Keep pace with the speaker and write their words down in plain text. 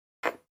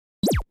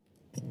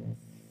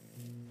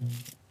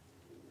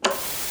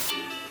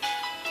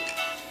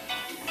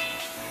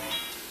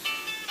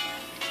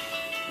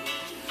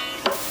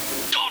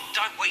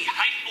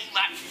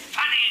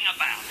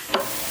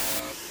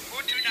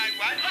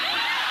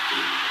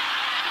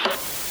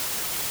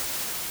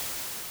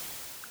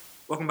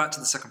Welcome back to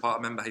the second part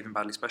of Men Behaving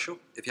Badly special.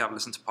 If you haven't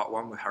listened to part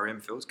 1 with Harry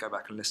Enfield, go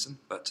back and listen.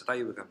 But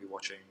today we're going to be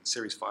watching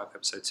Series 5,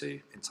 Episode 2,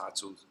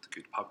 entitled The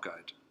Good Pub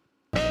Guide.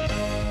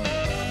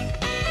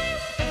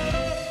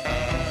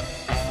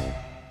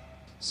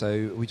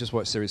 So we just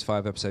watched Series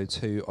 5, Episode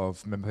 2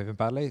 of Men Behaving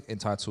Badly,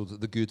 entitled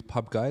The Good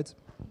Pub Guide.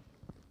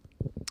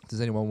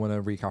 Does anyone want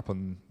to recap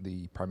on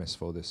the premise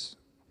for this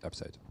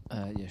episode?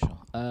 Yeah, sure.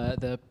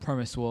 The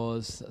premise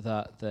was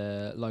that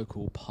the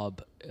local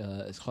pub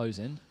is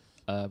closing.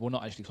 Well,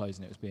 not actually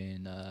closing, it was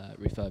being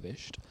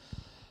refurbished.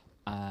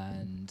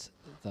 And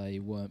they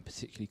weren't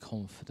particularly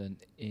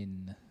confident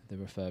in the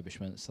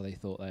refurbishment, so they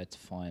thought they had to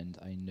find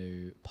a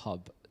new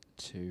pub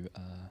to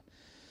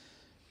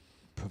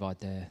provide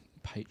their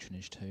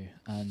patronage to.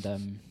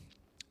 And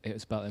it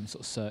was about them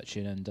sort of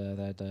searching, and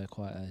they had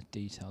quite a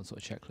detailed sort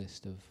of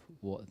checklist of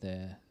what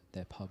their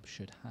pub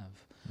should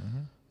have.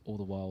 Mm-hmm. All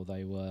the while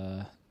they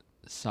were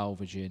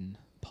salvaging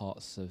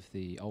parts of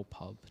the old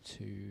pub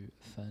to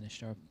furnish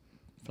their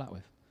flat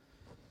with.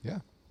 Yeah.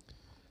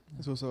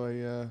 There's also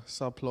a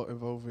subplot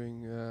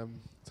involving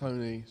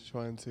Tony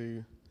trying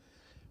to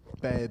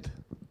bed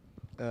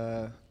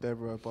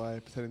Deborah by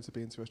pretending to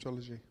be into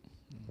astrology.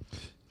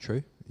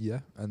 True, yeah.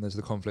 And there's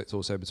the conflict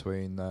also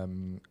between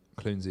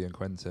Clunsey and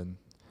Quentin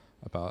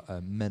about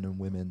men and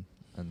women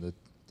and the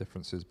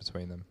differences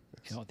between them.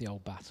 You know, the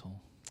old battle.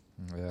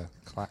 Yeah,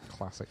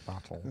 classic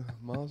battle.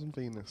 Mars and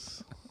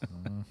Venus.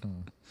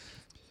 Mm-hmm.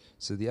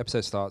 So the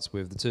episode starts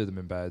with the two of them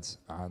in bed,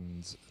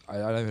 and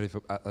I don't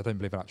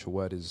believe an actual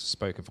word is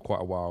spoken for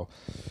quite a while.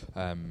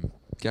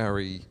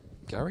 Tony,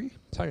 Gary,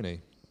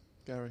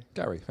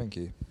 thank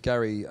you.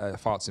 Gary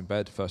farts in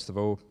bed first of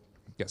all,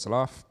 gets a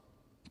laugh.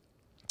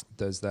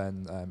 There's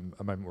then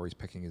a moment where he's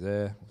picking his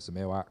ear with some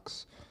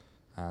earwax,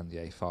 and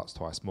yeah, he farts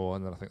twice more,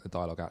 and then I think the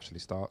dialogue actually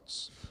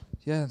starts.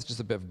 Yeah, it's just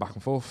a bit of a back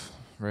and forth,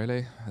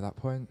 really, at that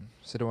point.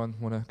 Does anyone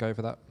want to go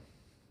for that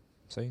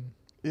scene?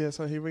 Yeah,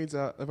 so he reads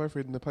out, they're both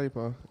reading the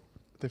paper,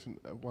 different,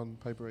 one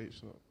paper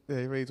each. Yeah,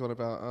 he reads one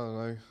about, I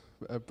don't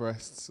know,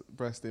 breast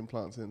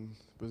implants in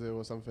Brazil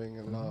or something,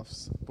 and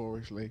laughs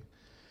boorishly.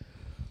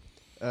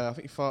 I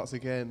think he farts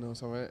again or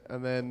something,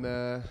 and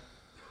then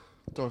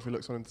Dorothy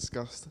looks on in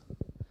disgust,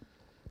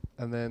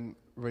 and then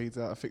reads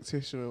out a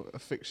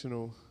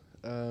fictional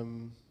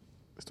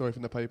story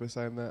from the paper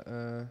saying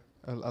that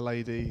a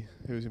lady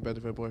who was in bed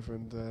with her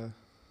boyfriend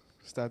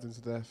stabbed him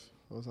to death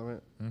or something.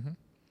 Mm-hmm.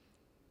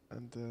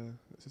 And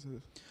it's just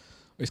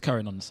It's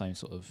carrying on the same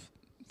sort of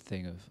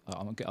thing of...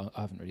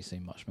 I haven't really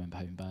seen much Men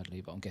Behaving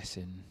Badly, but I'm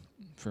guessing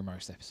through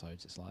most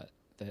episodes it's like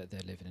they're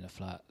living in a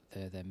flat,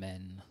 they're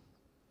men,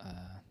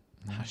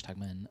 hashtag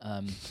men.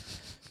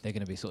 They're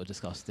going to be sort of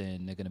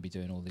disgusting, they're going to be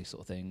doing all these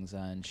sort of things,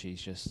 and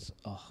she's just,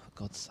 oh, for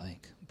God's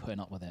sake, putting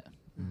up with it.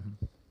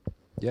 Mm-hmm.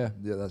 Yeah,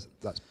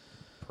 that's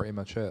pretty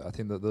much it. I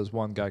think that there's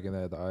one gag in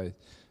there that I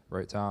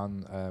wrote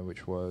down,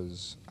 which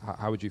was,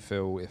 how would you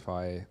feel if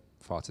I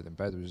farted in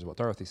bed, which is what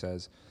Dorothy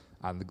says,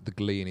 and the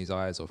glee in his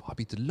eyes of, I'd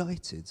be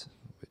delighted,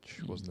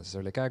 which wasn't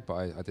necessarily a gag, but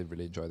I did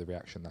really enjoy the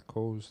reaction that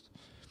caused.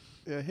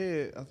 Yeah,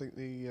 here I think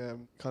the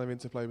kind of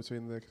interplay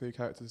between the two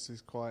characters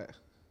is quite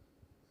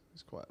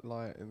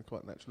light and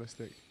quite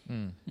naturalistic,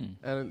 and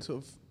it's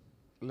sort of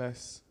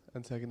less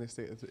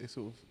antagonistic. It's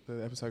sort of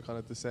the episode kind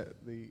of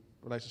the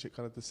relationship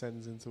kind of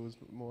descends into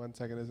more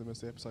antagonism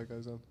as the episode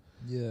goes on.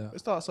 Yeah, it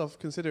starts off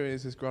considering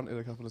he's grunted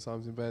a couple of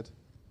times in bed.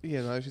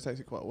 You know, she takes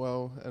it quite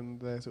well, and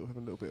they're sort of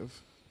having a bit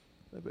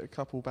of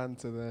couple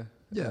banter there.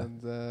 Yeah.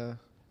 And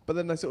but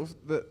then they sort of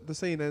the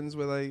scene ends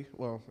where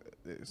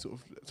it's sort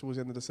of towards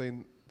the end of the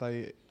scene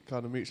they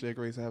kind of mutually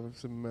agree to have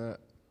some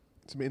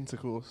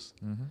intercourse.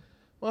 Mm-hmm.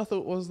 What I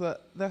thought was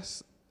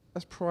that's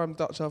prime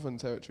Dutch oven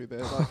territory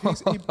there.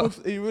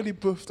 Like he really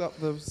buffed up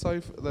the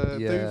sofa, the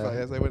duvet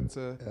as they went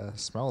to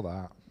smell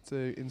that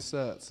to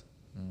insert.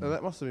 And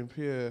that must have been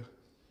pure.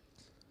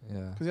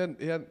 Yeah, because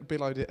he hadn't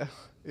bellowed it.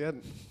 He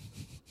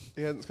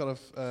hadn't kind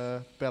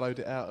of bellowed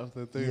it out of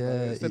the duvet.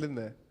 Yeah, It's still in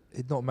there.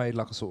 He'd not made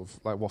like a sort of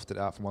like wafted it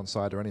out from one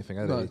side or anything,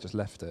 had he? He just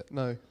left it.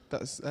 No,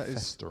 that is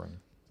festering.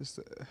 Just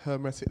a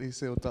hermetically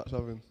sealed Dutch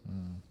oven.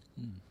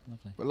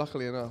 Lovely. But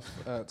luckily enough,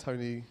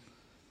 Tony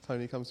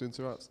comes to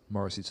interrupt.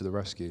 Morrissey to the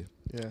rescue.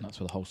 Yeah, And that's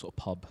where the whole sort of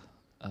pub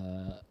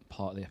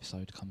part of the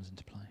episode comes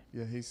into play.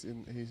 yeah, he's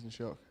in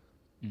shock.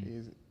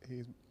 He's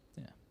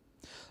Yeah,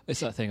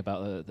 it's that thing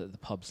about the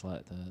pub's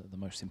like the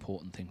most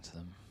important thing to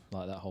them,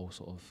 like that whole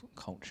sort of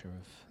culture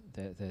of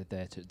they're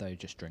there to they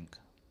just drink.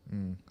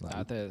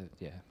 They're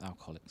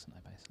alcoholics,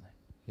 aren't they, basically?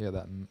 Yeah,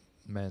 that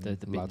men The lad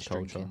binge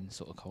culture. drinking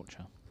sort of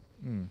culture.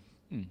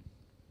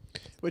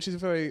 which is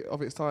very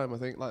of its time. I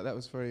think like that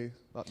was very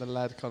like the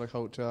lad kind of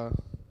culture.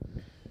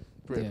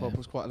 Britpop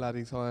was quite a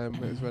laddie time.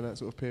 It was when that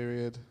sort of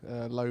period,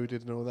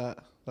 Loaded and all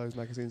that. Those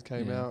magazines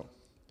came out.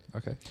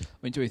 Okay. I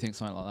mean, do you think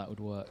something like that would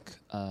work?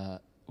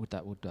 Would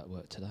that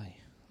work today?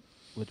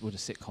 Would a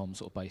sitcom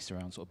sort of based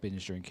around sort of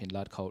binge drinking,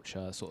 lad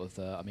culture, sort of?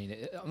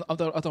 I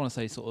don't want to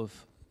say sort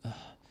of.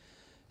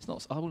 It's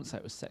not. I wouldn't say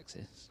it was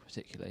sexist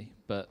particularly,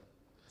 but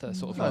the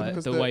sort of No, like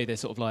because the way they're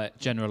sort of like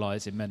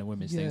generalising men and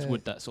women's things. Yeah.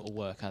 Would that sort of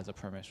work as a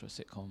premise for a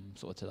sitcom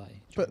sort of today? Do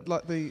you But think?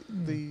 like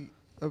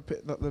a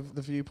bit like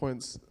the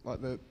viewpoints, like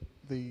the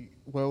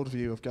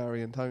worldview of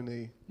Gary and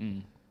Tony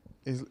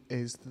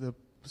is the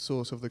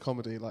source of the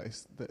comedy. Like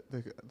it's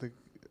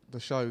the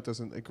show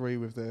doesn't agree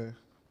with their.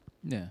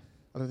 Yeah.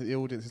 I don't think the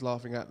audience is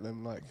laughing at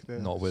them like they're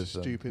Not with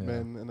them, stupid yeah.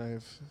 men, and they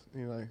have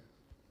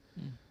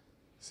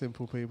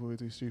simple people who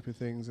do stupid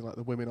things, and like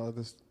the women are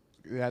the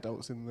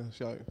adults in the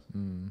show.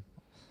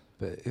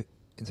 But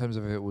in terms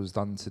of if it was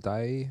done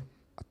today,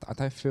 I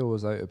don't feel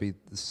as though it would be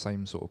the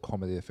same sort of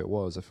comedy if it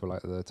was. I feel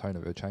like the tone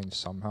of it would change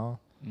somehow.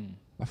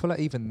 I feel like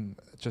even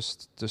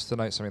just to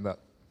note something that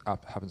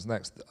happens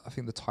next, I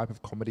think the type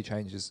of comedy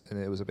changes, and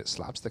it was a bit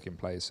slapstick in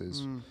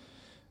places,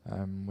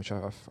 which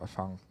I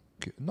found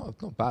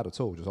not bad at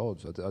all, just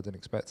odd. I didn't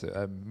expect it.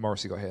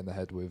 Morrissey got hit in the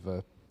head with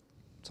a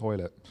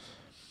toilet.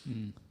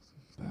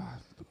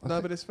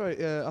 But it's very.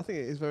 Yeah, I think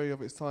it is very of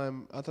its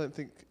time. I don't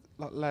think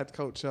like lad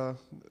culture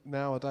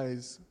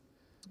nowadays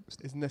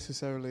is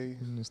necessarily.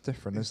 It's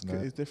different, isn't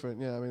it? It's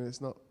different. Yeah, I mean, it's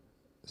not.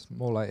 It's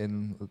more like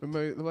in The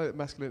way that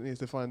masculinity is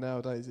defined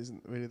nowadays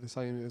isn't really the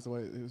same as the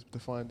way it was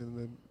defined in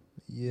the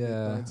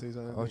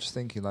mid-90s. I was just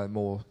thinking like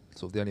more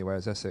sort of The Only Way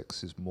Is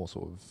Essex is more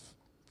sort of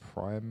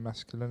prime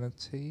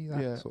masculinity.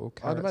 That sort of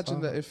character. I'd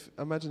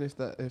imagine if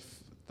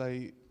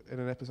they in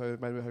an episode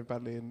of Made Me Behave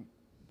Badly in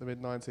the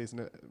mid-90s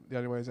and The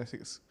Only Way Is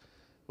Essex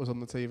was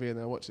on the TV and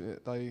they were watching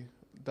it,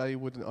 they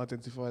wouldn't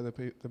identify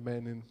the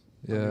men in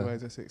The Only Way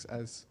Is Essex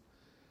as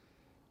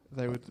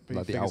they would be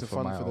like the things of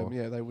alpha fun for male. them.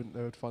 Yeah, they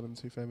would find them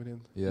too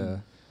feminine. Yeah.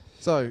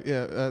 So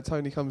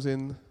Tony comes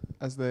in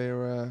as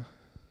they're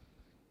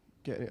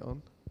getting it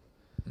on.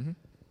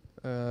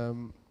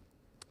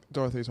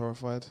 Dorothy's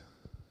horrified.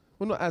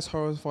 Well, not as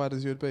horrified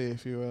as you would be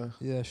if you were.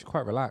 Yeah, she's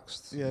quite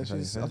relaxed. Yeah, if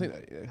she's. I anything.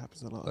 think it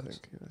happens a lot. I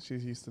think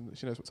she's used to.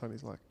 She knows what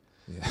Tony's like.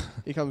 Yeah.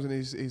 He comes in.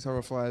 He's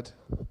horrified.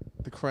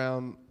 The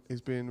crown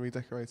is being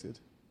redecorated.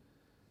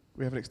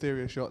 We have an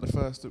exterior shot. The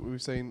first that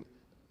we've seen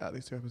at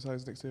these 2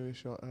 episodes, an exterior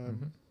shot.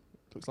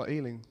 Looks like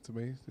Ealing to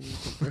me.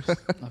 I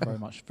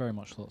very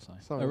much thought so.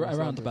 Sorry,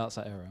 Around about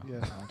that era.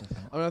 Yeah.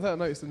 I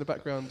noticed in the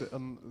background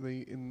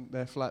in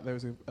their flat there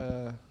was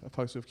a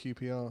poster of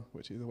QPR,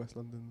 which is the West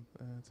London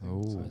team.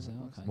 Oh, So is it?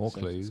 Okay. more So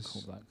it's clues.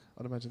 called back.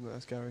 I'd imagine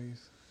that's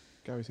Gary's.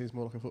 Gary seems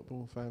more like a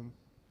football fan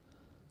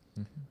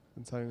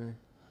than Tony.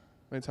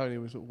 I mean, Tony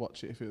would sort of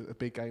watch it if a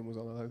big game was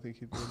on. I don't think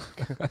he'd be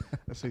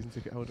a season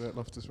ticket holder at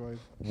Loftus Road.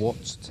 What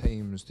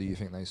teams do you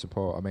think they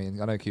support? I mean,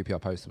 I know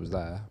QPR poster was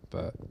there,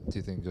 but do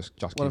you think just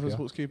One of QPR? them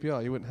supports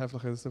QPR. You wouldn't have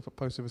like a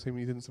poster of a team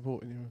you didn't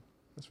support in your.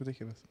 That's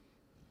ridiculous.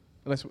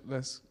 Unless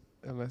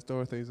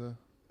Dorothy's it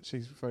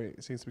seems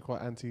to be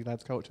quite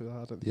anti-lads culture.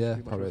 I don't think Yeah, she'd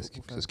be much probably of a it's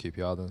football just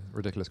QPR then.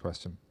 Ridiculous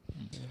question.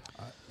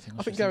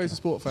 I think Gary's a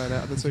sport fan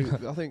out of the two.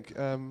 I think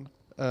I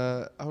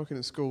reckon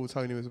at school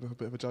Tony was a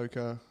bit of a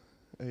joker.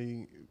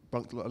 He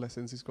bunked a lot of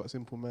lessons. He's quite a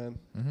simple man.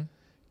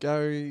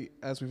 Gary,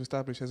 as we've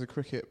established, has a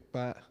cricket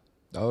bat.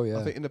 Oh yeah.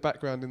 I think in the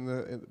background,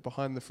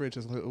 behind the fridge,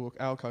 there's a little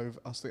alcove.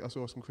 I think I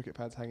saw some cricket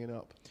pads hanging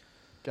up.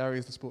 Gary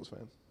is the sports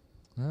fan.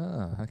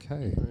 Ah,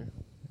 okay. Yeah.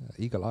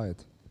 Yeah, eagle-eyed.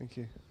 Thank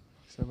you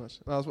so much.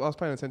 I was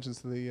paying attention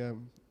to the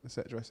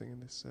set dressing in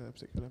this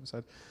particular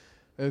episode.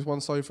 There's one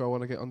sofa I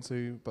want to get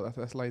onto, but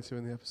that's later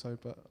in the episode.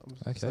 But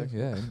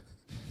I'm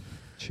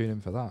Tune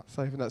in for that.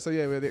 saving that. So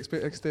yeah, we had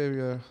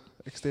the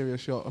exterior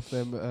shot of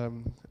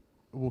them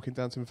walking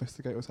down to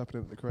investigate what's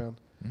happening at the Crown.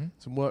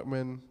 Some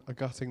workmen are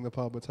gutting the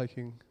pub, are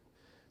taking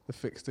the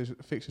fixtures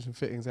and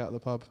fittings out of the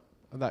pub.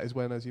 And that is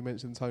when, as you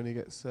mentioned, Tony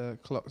gets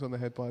clocked on the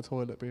head by a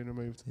toilet being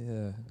removed. Yeah.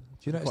 Do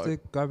you notice the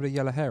guy with the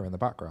yellow hair in the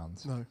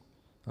background? No.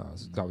 Oh,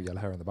 there's a guy with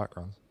yellow hair in the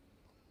background.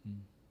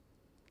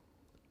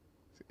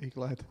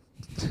 Eagle-eyed.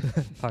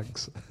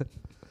 Thanks.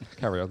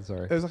 Carry on,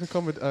 sorry. There's like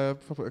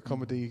a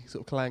comedy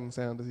sort of clang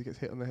sound as he gets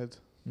hit on the head.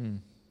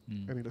 And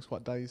he looks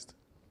quite dazed.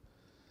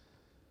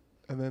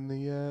 And then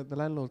the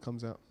landlord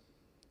comes out.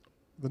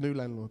 The new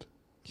landlord.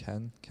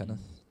 Kenneth.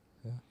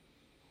 Yeah.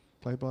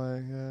 Played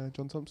by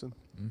John Thompson.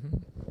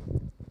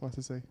 Nice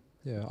to see.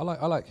 Yeah, I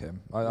like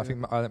him. I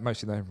think I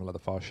mostly know him from like the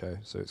Fast Show,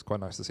 so it's quite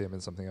nice to see him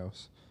in something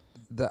else.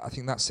 I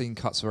think that scene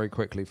cuts very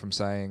quickly from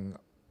saying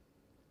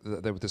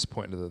that they were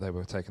disappointed that they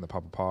were taking the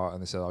pub apart,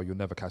 and they said, "Oh, you'll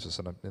never catch us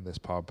in this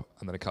pub,"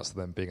 and then it cuts to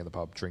them being in the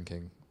pub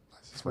drinking.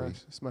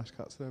 Smash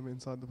cuts them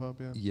inside the pub.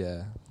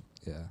 Yeah.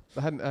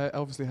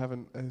 They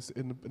haven't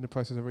in the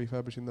process of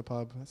refurbishing the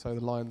pub, so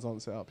the lines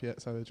aren't set up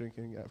yet. So they're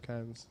drinking out of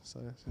cans. So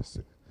it's just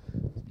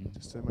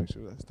to make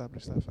sure they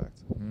establish that fact.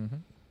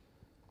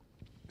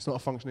 It's not a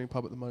functioning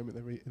pub at the moment.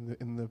 They're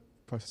in the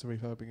process of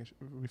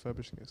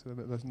refurbishing it. So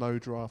there's no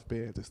draft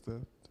beer. Just to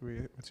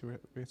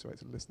reiterate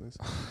to the listeners,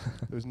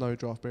 there's no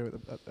draft beer at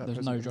There's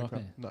present no in the draft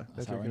Crown. beer? No,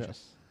 That's they're drinking it.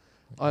 outrageous.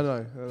 I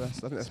know. I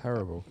think that's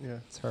terrible. Yeah.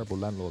 Terrible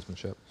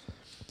landlordsmanship.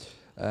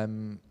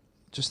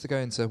 Just to go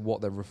into what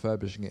they're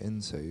refurbishing it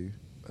into,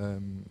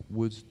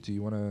 do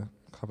you want to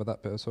cover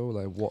that bit at all?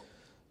 Like what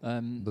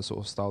the sort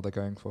of style they're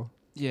going for?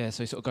 Yeah,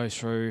 so he sort of goes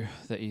through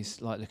that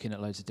he's like looking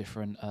at loads of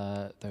different,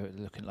 they were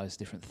looking at loads of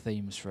different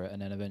themes for it,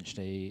 and then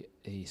eventually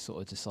he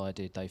sort of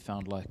decided they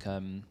found like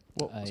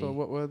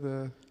What were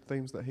the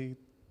themes that he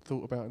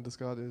thought about and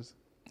discarded?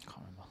 I can't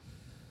remember.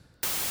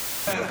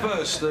 At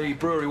first, the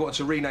brewery wanted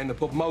to rename the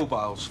pub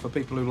Mobiles for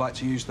people who like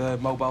to use their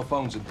mobile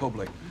phones in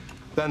public.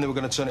 Then they were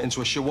going to turn it into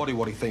a Shawaddy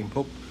Waddy themed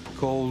pub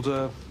called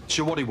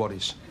Shawaddy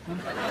Waddies.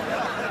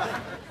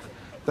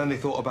 Then they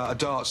thought about a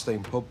darts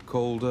themed pub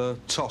called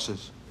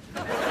Tossers.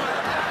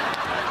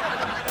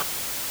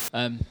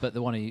 But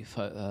the one he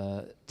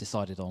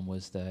decided on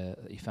was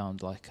he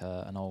found like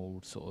an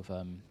old sort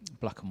of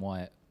black and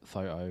white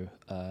photo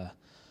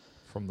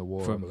From the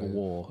war. from the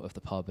war of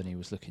the pub, and he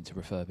was looking to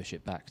refurbish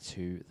it back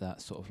to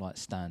that sort of like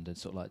standard,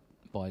 sort of like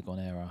bygone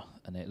era,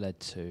 and it led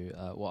to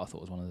what I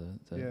thought was one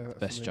of the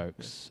best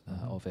jokes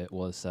of it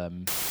was.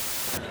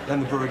 Then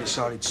the brewery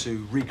decided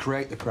to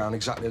recreate the Crown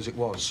exactly as it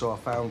was, so I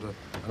found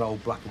an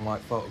old black and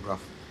white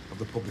photograph of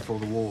the pub before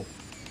the war.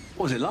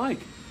 What was it like?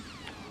 It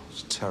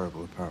was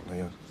terrible,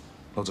 apparently.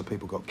 Loads of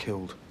people got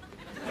killed.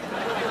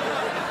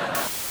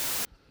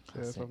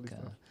 Classic,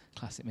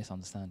 classic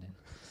misunderstanding.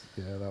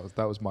 Yeah,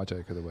 that was my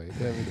joke of the week,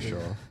 for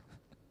sure.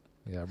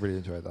 Yeah, I really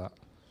enjoyed that.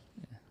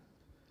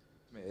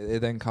 Yeah. It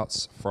then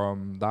cuts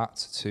from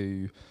that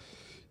to,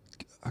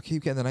 I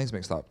keep getting the names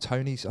mixed up.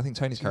 I think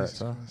Tony's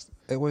character.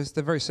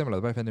 They're very similar.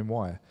 They both end in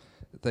Y.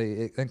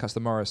 It then cuts to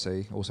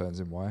Morrissey, also ends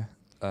in Y.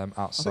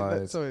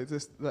 Outside.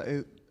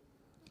 The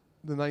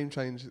name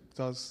change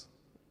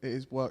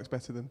works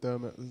better than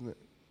Dermot, doesn't it?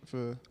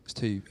 It's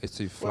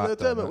too flat. Well,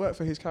 Dermot worked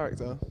for his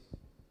character,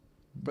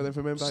 but then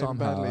for Remember Even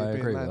Somehow, I Badly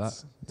agree being with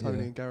lads, that. Tony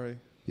Yeah. and Gary.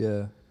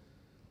 Yeah.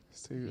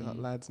 It's two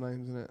lads'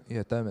 names, isn't it?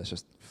 Yeah, Dermot's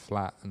just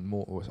flat and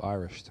more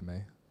Irish to me.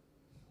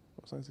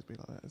 Not supposed to be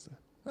like that, is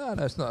there?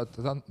 No, it's not.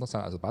 I'm not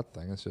saying that as a bad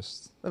thing. It's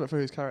just. No, but for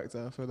his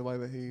character, for the way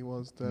that he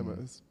was, Dermot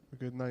is a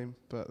good name.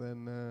 But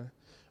then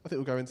I think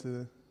we'll go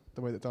into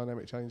the way that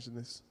dynamic changed in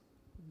this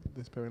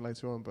period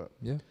later on. But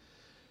Yeah.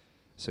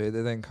 So it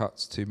then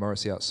cuts to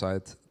Morrissey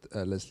outside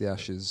Leslie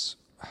Ash's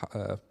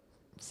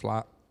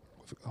flat,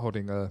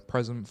 holding a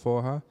present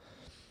for her,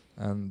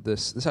 and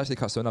this actually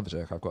cuts to another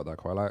joke I've got that I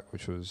quite like,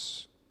 which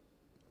was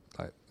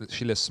like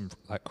she lists some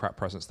like crap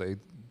presents that he'd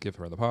give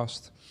her in the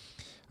past,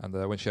 and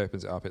when she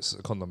opens it up, it's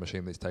a condom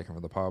machine that he's taken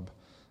from the pub,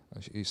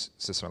 and she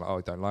says something like, "Oh,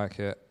 I don't like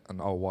it,"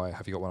 and "Oh, why?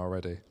 Have you got one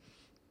already?"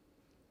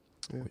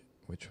 yeah.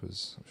 Which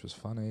was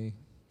funny.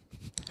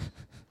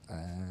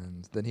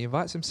 And then he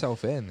invites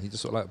himself in. He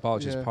just sort of like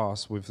barges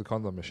past with the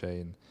condom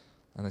machine,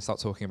 and they start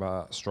talking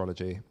about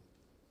astrology.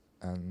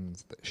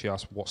 And she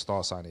asks what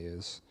star sign he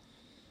is,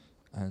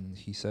 and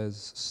he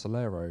says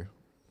Solero,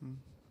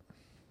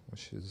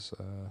 which is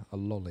a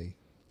lolly.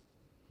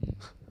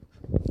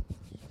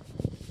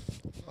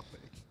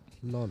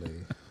 Lolly.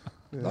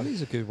 Yeah.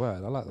 Lolly's a good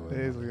word. I like the word. It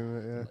is, isn't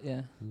it?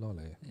 Yeah.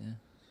 Lolly. Yeah.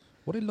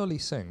 What did Lolly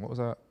sing? What was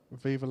that?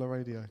 Viva la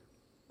Radio.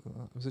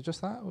 Was it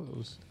just that? Or it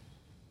was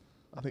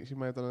I think she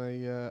may have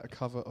done a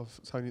cover of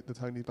the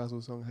Tony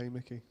Basil song "Hey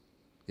Mickey."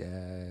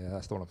 yeah,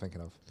 that's the one I'm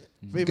thinking of.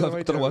 Viva la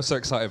I don't know why I'm so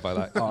excited by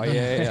that. Oh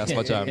yeah, that's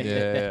my jam.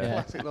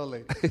 Yeah. Classic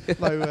Lolly.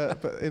 No,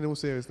 but in all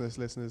seriousness,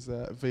 listeners,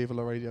 "Viva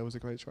la Radio" was a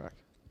great track.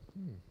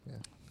 Yeah.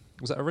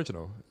 Was that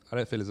original? I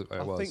don't feel as if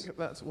it was. I think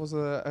that was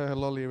a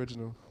Lolly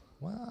original.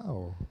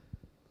 Wow.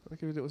 I'll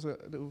give you a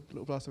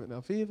little blast of it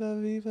now. Viva,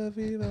 viva,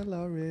 viva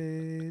la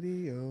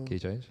radio. Key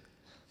change.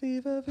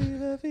 Viva,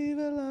 viva,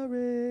 viva la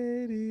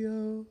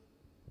radio.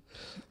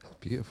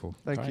 Beautiful.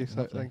 Thank you.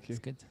 Lovely. Thank you. It's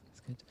good.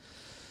 It's good.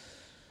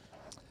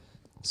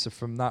 So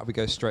from that, we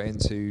go straight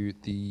into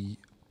the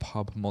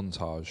pub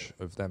montage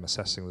of them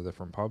assessing the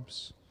different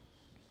pubs.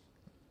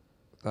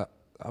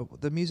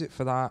 The music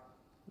for that.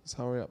 It's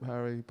 "Hurry Up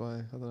Harry" by,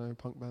 I don't know,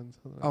 punk band.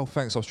 I don't know. Oh,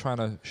 thanks. I was trying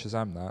to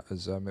Shazam that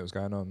as it was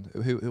going on.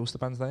 Who was the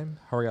band's name?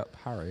 Hurry Up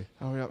Harry.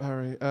 "Hurry Up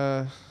Harry."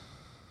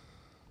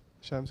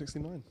 Sham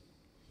 69.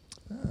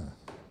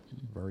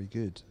 Very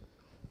good.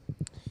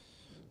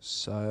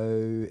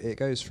 So it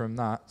goes from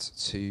that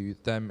to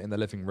them in the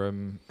living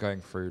room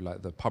going through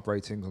like the pub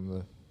ratings on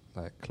the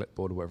like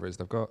clipboard or whatever it is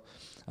they've got,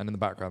 and in the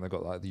background they've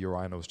got like the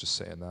urinals just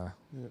sitting there.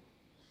 Yeah.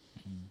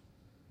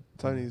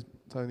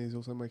 Tony's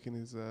also making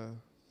his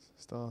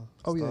star.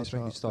 Oh yeah, star he's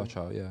making chart star thing.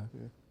 chart. Yeah. Yeah.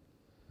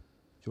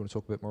 Do you want to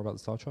talk a bit more about the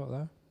star chart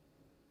there?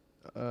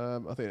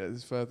 I think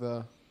it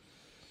further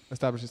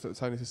establishes that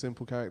Tony's a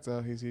simple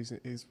character.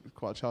 He's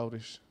quite a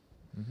childish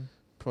Mm-hmm.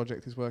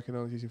 project he's working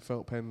on. He's using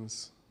felt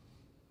pens.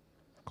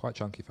 Quite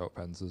chunky felt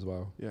pens as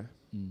well. Yeah.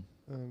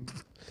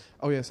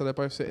 Mm. So they're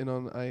both sitting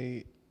on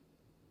an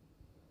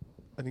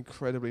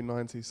incredibly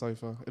 90s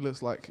sofa. It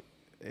looks like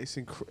it's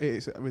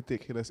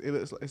ridiculous.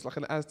 It's like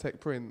an Aztec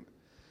print,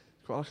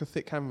 quite like a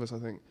thick canvas, I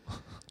think.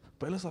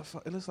 But it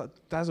looks like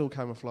Dazzle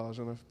camouflage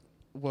on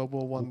a World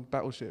War I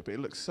battleship. It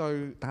looks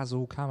so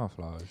Dazzle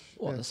camouflage.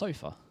 What, Yeah. the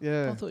sofa?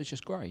 yeah. I thought it was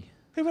just grey.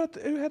 Who had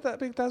that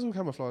big Dazzle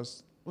camouflage?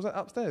 Was that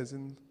upstairs?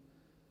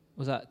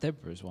 Was that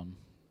Deborah's one?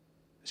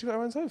 She got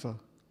her own sofa.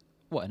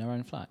 What, in her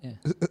own flat? Yeah.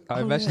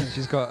 I imagine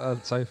she's got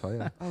a sofa.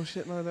 Yeah. Oh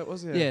shit! No, that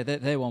was it. Yeah,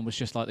 their one was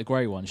just like the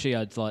grey one. She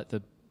had like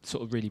the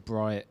sort of really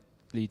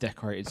brightly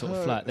decorated sort of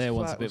Her flat. Their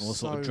one's a flat bit more was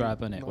sort of so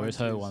drab, isn't it? Whereas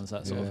her 90s. one's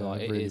that sort of Yeah,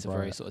 like, it really is a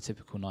very bright. sort of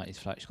typical 90s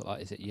flat. She's got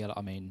like, is it yellow?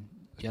 I mean,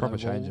 It's yellow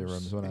proper changing walls?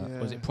 rooms, wasn't it? Yeah.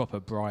 Or is it proper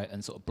bright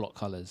and sort of block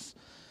colours?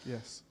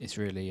 Yes. It's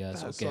really That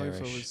sort of sofa was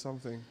garish.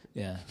 something.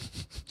 Yeah.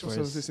 Also, Whereas-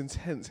 was this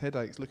intense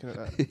headaches looking at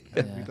that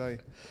every Yeah. day.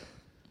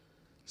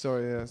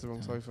 Sorry, yeah, it's the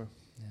wrong sofa.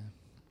 Yeah.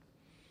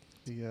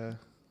 The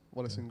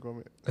Wallace and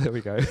Gromit. There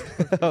we go. I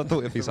thought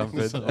it'd be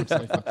something. Sort of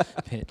sofa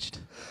pitched.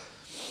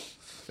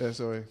 Yeah,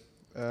 sorry.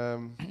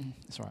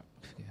 It's all right.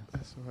 Yeah.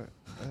 That's all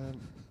right.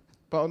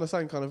 But on the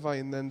same kind of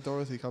vein, then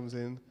Dorothy comes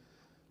in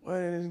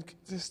wearing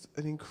just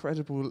an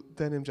incredible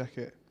denim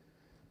jacket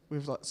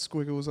with like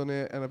squiggles on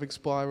it and a big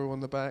spiral on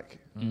the back.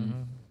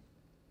 Mhm.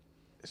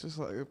 It's just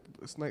like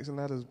a Snakes and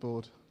Ladders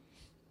board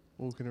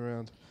walking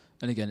around.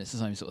 And again, it's the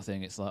same sort of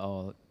thing. It's like,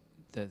 oh,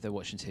 they're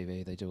watching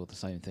TV. They do all the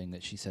same thing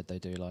that she said they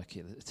do. Like,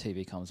 the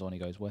TV comes on, he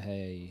goes, well,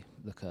 hey,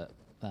 look at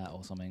that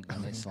or something.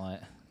 And it's like,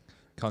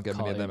 Can't get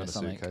many of Cartoon them or in a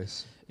something.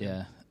 suitcase.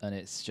 yeah. And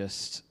it's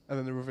just, And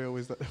then the reveal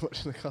is that they're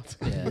watching the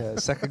cartoon. yeah. Yeah,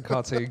 second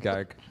cartoon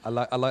gag. I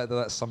like that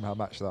that's somehow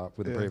matched up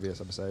with the Yeah.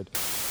 previous episode.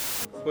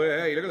 Well,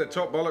 hey, look at the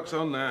top bollocks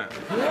on that.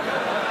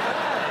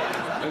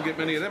 Don't get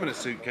many of them in a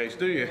suitcase,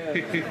 do you?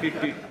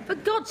 For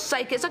God's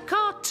sake, it's a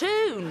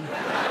cartoon.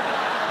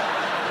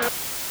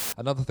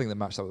 Another thing that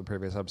matched up with the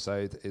previous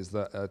episode is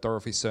that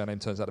Dorothy's surname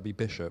turns out to be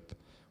Bishop,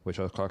 which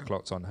I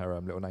clocked on her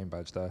little name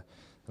badge there.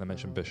 And I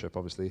mentioned Bishop,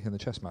 obviously, in the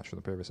chess match from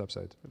the previous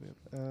episode.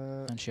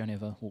 Brilliant. And she only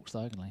ever walks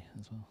diagonally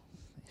as well.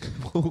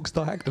 Walks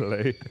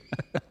diagonally.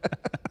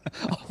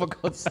 Oh, for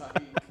God's sake.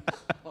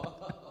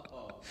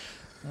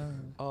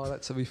 Oh,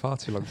 that took me far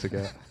too long to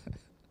get.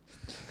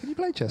 Can you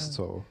play chess at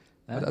all?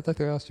 I don't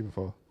think I asked you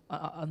before.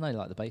 I know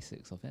like the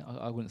basics of it.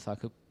 I wouldn't say I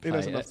could He play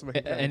knows enough to make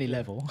at a any game, yeah.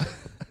 level.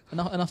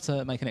 enough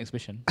to make an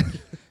exhibition,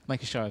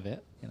 make a show of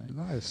it. You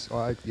know. Nice.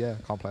 Well, I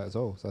can't play it at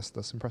all.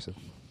 That's impressive.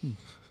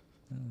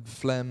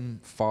 Phlegm,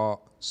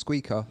 fart,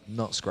 squeaker,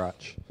 not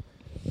scratch,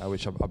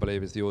 which I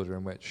believe is the order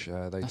in which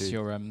they That's do.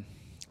 your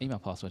email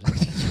password.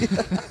 Isn't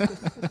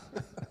it?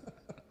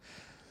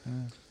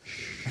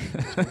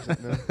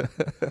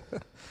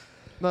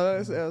 No,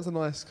 that was a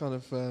nice kind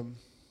of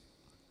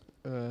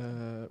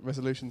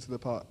resolution to the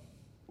part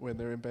when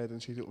they're in bed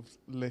and she sort of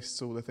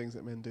lists all the things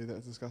that men do that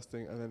are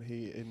disgusting, and then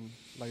he,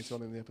 later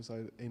on in the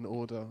episode, in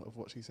order of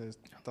what she says,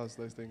 does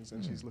those things,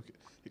 and she's looking.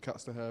 It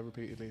cuts to her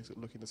repeatedly, sort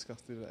of looking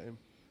disgusted at him.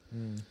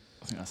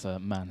 I think that's a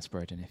man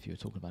spreading if you were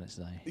talking about it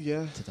today.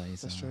 Yeah,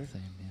 Today's that's true.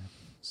 theme, yeah.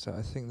 So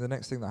I think the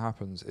next thing that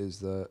happens is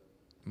that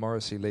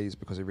Morrissey leaves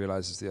because he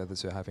realises the other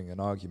two are having an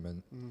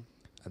argument,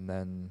 and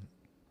then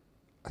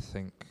I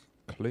think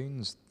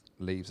Clunes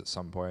leaves at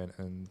some point,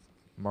 and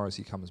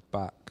Morrissey comes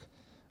back,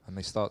 and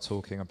they start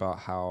talking about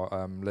how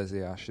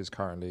Leslie Ash is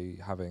currently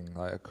having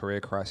like a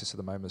career crisis at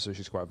the moment, so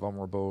she's quite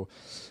vulnerable.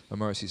 And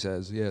Morrissey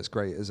says, "Yeah, it's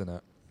great, isn't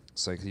it?"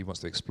 So he wants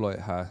to exploit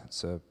her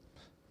to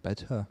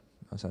bed her,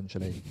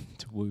 essentially,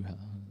 To woo her.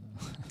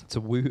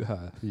 to woo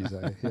her. You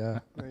say, yeah.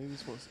 No,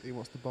 he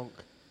wants to bonk.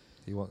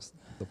 He wants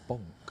the bonk.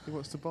 He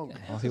wants to bonk.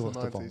 Oh, he That's wants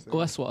a to 90s bonk. thing. Well,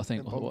 that's what I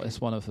think. Yeah, bonking.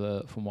 It's one of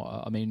the, from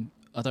what I mean,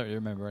 I don't really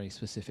remember any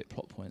specific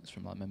plot points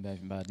from like Men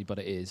Behaving Badly, but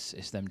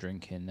it's them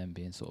drinking, them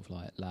being sort of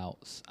like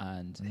louts,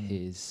 and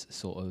his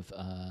sort of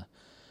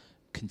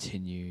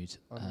continued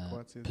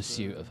Unrequited,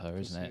 pursuit of her,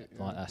 isn't it? pursuit,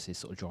 yeah. Like that's his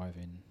sort of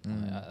driving.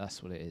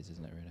 That's what it is,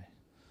 isn't it? Really?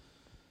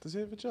 Does he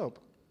have a job?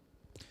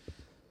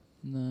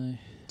 No.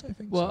 I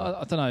think Well, so.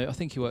 I don't know. I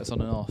think he works on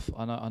and off.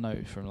 I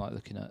know from like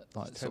looking at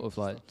like It's sort temp of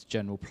like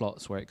general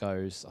plots where it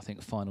goes. I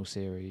think final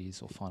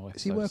series or final episode.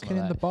 Is he something working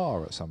like in the that.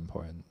 bar at some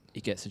point? He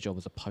gets a job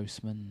as a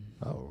postman.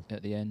 Oh.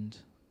 At the end.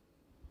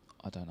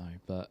 I don't know,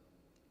 but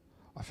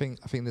I think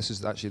this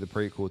is actually the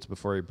prequel to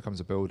before he becomes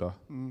a builder.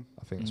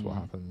 I think that's what Mm.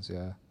 happens.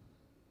 Yeah.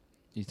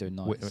 he's doing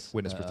Wit- nights.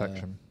 witness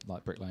protection.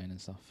 Like Brick Lane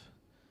and stuff.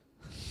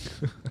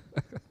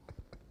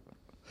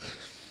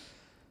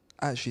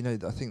 Actually,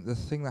 no. I think the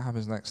thing that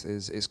happens next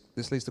is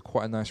this leads to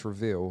quite a nice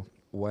reveal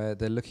where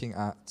they're looking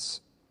at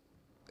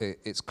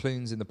it's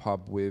Clunes in the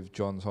pub with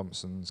John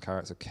Thompson's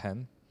character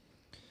Ken,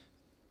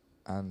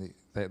 and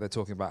they're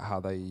talking about how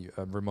they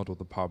remodeled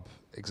the pub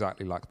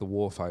exactly like the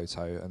war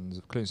photo,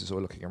 and Clunes is sort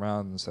of looking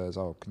around and says,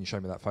 "Oh, can you show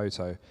me that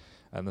photo?"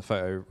 And the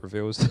photo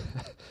reveals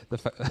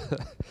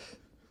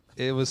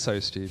it was so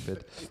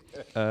stupid.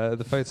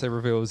 The photo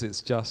reveals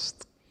it's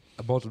just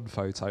a modern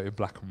photo in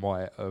black and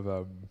white of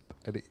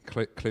and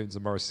Clunes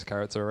and Morris's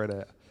character are in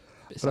it.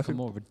 It's But I like a think-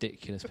 more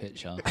ridiculous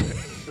picture.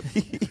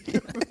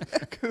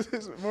 Because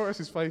it's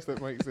Morris's face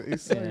that makes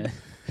it.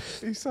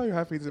 He's so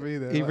happy to be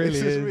there. He really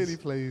he's is. just really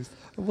pleased.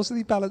 Wasn't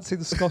he balancing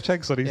the Scotch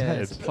eggs on his yeah,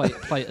 head? it's a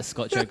plate of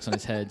Scotch eggs on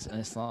his head, and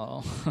it's like,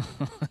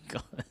 oh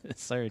god,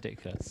 it's so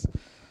ridiculous.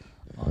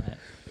 Like,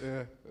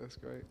 Yeah, that's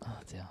great. oh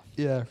dear.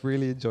 Yeah,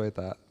 really enjoyed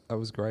that. That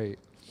was great.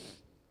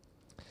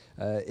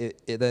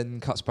 It then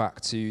cuts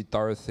back to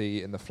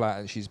Dorothy in the flat,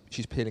 and she's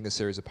peeling a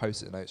series of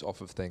post-it notes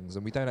off of things,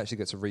 and we don't actually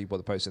get to read what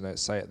the post-it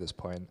notes say at this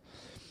point,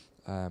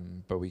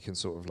 but we can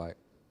sort of like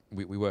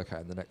we work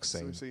out in the next So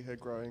we scene. see her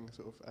growing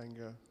sort of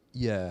anger.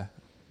 Yeah,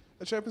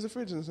 she opens the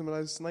fridge and some of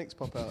those snakes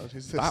pop out. And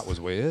she's That was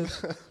weird.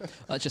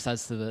 That just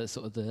adds to the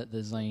sort of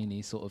the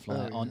zany sort of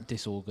like Oh, yeah.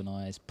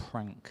 disorganised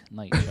prank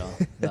nature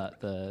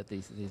that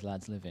these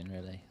lads live in.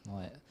 Really,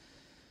 like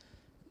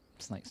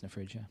snakes in the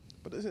fridge. Yeah.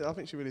 But I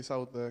think she really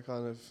sold the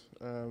kind of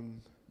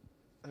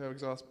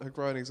her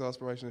growing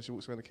exasperation as she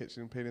walks around the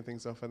kitchen peeling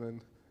things off, and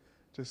then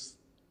just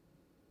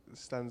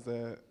stands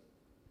there.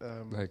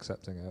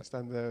 Accepting it.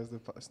 Stand there as the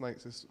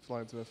snakes just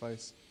fly into her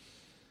face,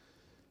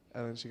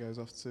 and then she goes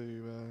off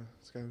to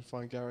go and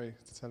find Gary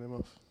to tell him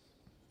off.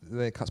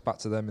 Then it cuts back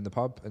to them in the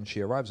pub, and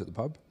she arrives at the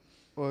pub.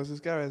 Well, as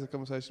Gary has a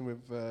conversation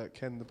with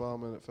Ken, the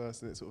barman, at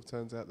first, and it sort of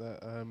turns out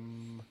that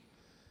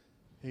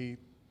he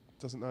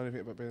doesn't know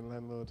anything about being a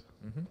landlord.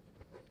 Mm-hmm.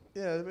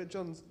 Yeah, but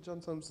John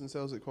Thompson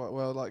sells it quite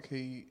well. Like,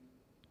 he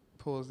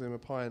pours him a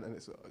pint, and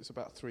it's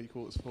about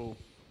 3/4 full,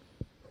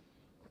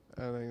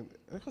 and then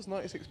it costs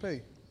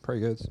 96p.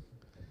 Pretty good.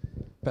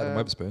 Better than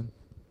Um, Wetherspoon.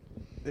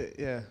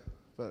 Yeah,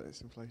 but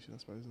it's inflation, I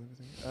suppose, and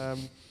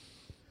everything.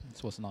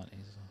 It's what's the 90s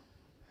as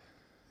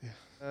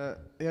well.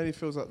 He only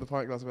fills up the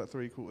pint glass about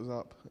 3/4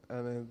 up,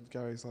 and then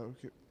Gary's like,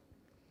 "Okay,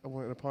 I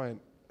wanted a pint."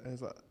 And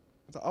he's like,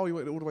 "Oh, you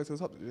went all the way to the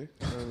top, did you?"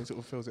 And then he sort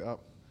of fills it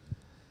up.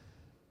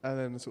 And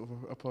then sort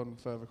of upon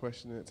further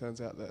questioning, it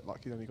turns out that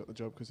like he only got the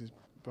job because his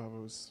brother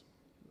was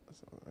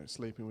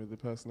sleeping with the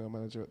personnel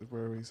manager at the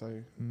brewery.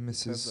 So Mrs.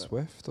 says that.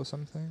 Swift or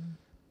something?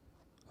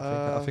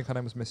 I think her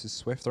name was Mrs.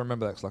 Swift. I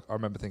remember that 'cause, like, I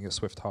remember thinking of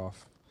Swift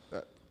Half.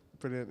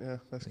 Brilliant, yeah,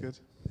 that's Yeah. good.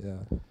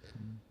 Yeah.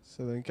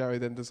 So then Gary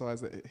then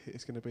decides that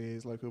it's going to be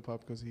his local pub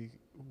because he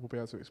will be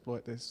able to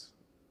exploit this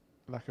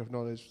lack of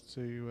knowledge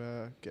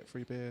to get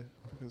free beer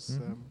because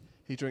Mhm.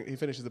 he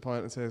finishes the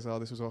pint and says, "Oh,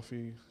 this was off.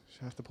 You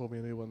have to pour me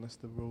a new one. That's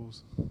the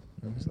rules."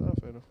 Mhm. So, "Oh,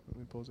 fair enough." And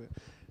he pours it,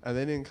 and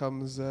then in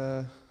comes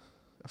a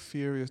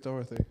furious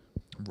Dorothy,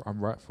 I'm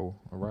rightful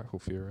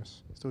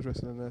furious. still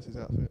dressed in a nurse's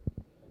outfit.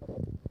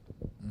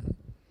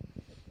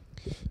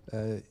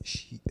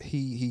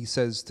 He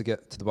says to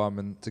get to the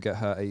barman to get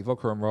her a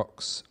vodka on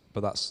rocks,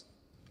 but that's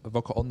a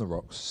vodka on the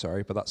rocks.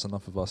 Sorry, but that's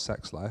enough of our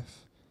sex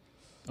life.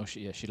 Oh,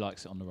 she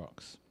likes it on the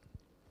rocks.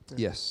 Yeah.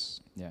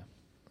 Yes, Yeah.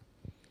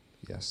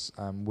 yes.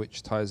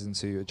 Which ties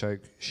into a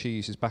joke she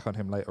uses back on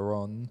him later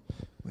on,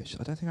 which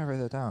I don't think I wrote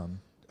that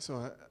down.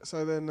 So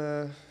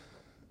then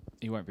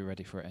You won't be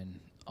ready for it in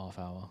half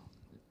hour.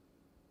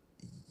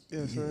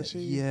 yeah, so then she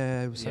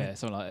yeah, it was Yeah,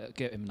 so like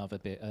get him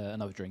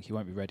another drink. He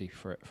won't be ready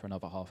for it for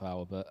another half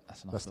hour, but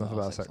that's enough. that's of enough our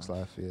about sex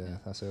life. Yeah,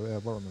 that's it. Yeah,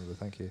 well remembered.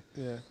 Thank you.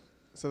 Yeah.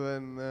 So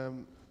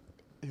then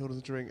he orders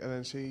a drink, and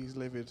then she's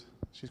livid.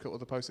 She's got all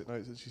the post-it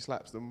notes, and she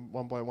slaps them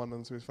one by one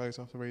onto his face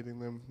after reading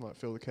them. Like,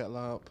 fill the kettle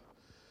up,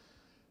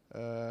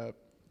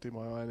 do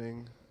my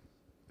ironing.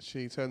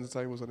 She turns the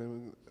tables on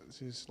him, and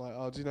she's like,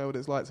 "Oh, do you know what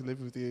it's like to live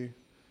with you?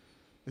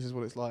 This is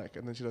what it's like."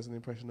 And then she does an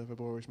impression of a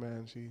boorish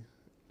man. She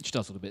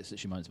does all the bits that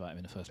she moans about him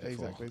in the first bit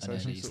Exactly, and so then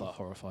she's he's sort like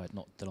horrified,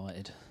 not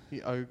delighted.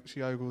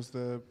 she ogles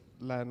the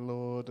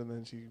landlord, and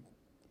then she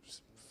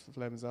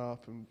phlegms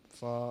up and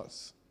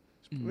farts.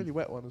 She's a really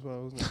wet one as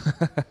well, wasn't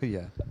it?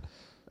 Yeah.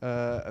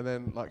 And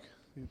then, like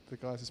the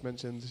guy just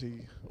mentioned,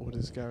 she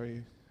orders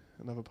Gary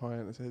another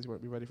pint and says he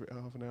won't be ready for it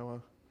in half an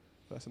hour.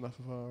 That's enough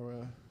of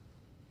our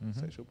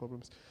sexual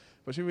problems.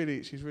 But she's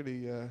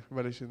really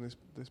relishing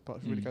this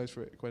part. She really goes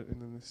for it,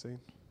 Quentin, in this scene.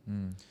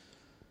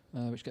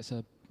 Which gets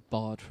her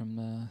barred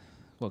from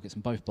gets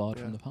them both barred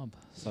from the pub.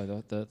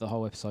 So the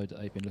whole episode that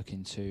they've been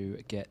looking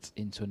to get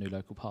into a new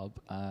local pub,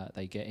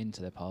 they get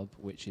into their pub,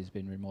 which has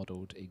been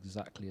remodelled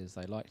exactly as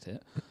they liked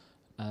it,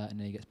 and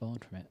then he gets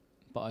barred from it.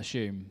 But I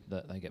assume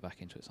that they get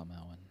back into it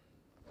somehow, and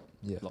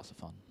Yeah. lots of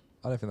fun.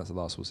 I don't think that's the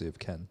last we'll see of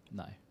Ken.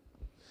 No.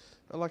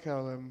 I like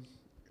how,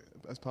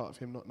 as part of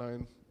him not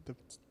knowing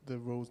the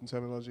rules and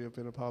terminology of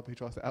being a pub, he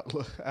tries to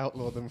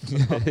outlaw them from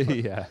the pub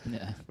Yeah.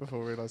 Yeah.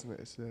 before realising that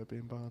it's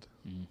being barred.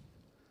 Mm.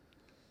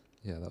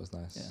 Yeah, that was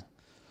nice.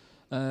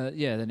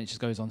 Yeah. Then it just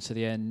goes on to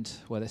the end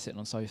where they're sitting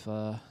on the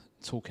sofa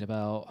talking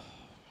about,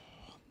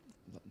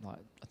 like,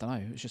 I don't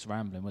know, it was just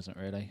rambling, wasn't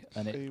it, really?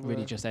 And They it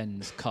really were. just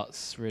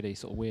cuts really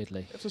sort of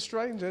weirdly. It's a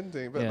strange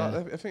ending, but Yeah.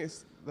 like, I think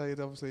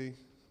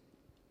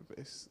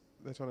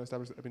they're trying to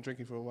establish that they've been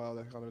drinking for a while.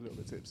 They're kind of a little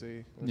bit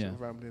tipsy and Yeah. sort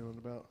of rambling on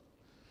about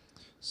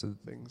So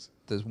things.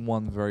 there's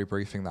one very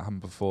brief thing that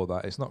happened before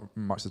that. It's not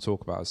much to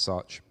talk about as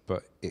such,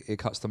 but it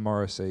cuts to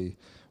Morrissey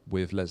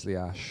with Leslie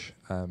Ash.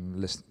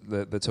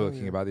 They're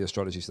talking yeah. about the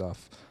astrology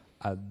stuff,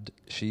 and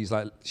she's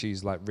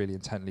like really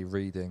intently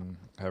reading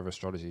her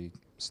astrology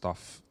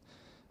stuff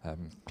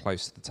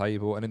close to the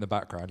table, and in the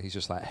background he's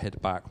just like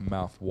head back,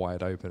 mouth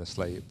wide open,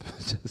 asleep.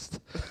 Just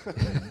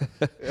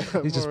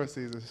He's just-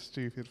 Morrissey's a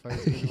stupid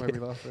face. It made me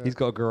laugh. Yeah. he's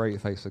got a great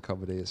face for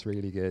comedy. It's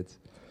really good.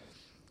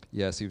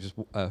 Yeah, so he was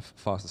just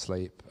fast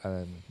asleep,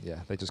 and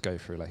then, they just go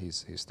through like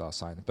his star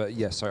sign. But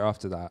yeah, so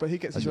after that, But he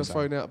gets as his you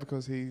were phone out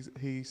because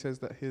he says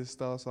that his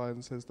star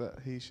sign says that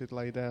he should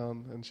lay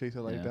down, and she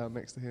should lay Yeah. down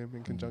next to him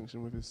in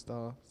conjunction with his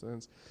star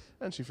signs,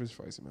 and she just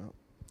throws him out.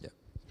 Yeah.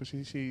 But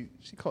she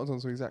cottons on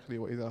to exactly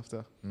what he's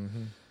after,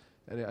 Mm-hmm.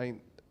 and it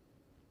ain't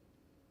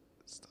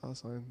star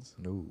signs.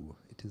 No,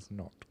 it is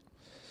not.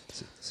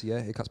 So yeah,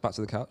 it cuts back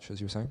to the couch, as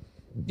you were saying.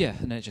 Yeah,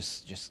 and then it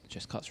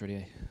just cuts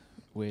really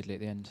weirdly at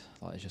the end.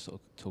 Like it's just sort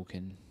of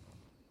talking.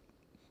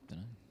 Don't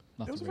know.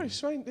 It was a nothing very really.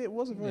 strange. It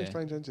was a very Yeah.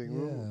 strange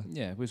ending.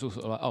 Yeah, it was all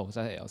sort of like, oh, was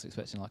that it? I was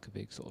expecting like a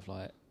big sort of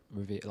like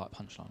reveal, like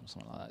punchline or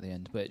something like that at the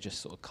end, but it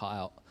just sort of cut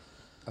out.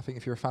 I think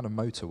if you're a fan of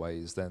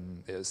motorways,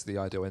 then it's the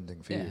ideal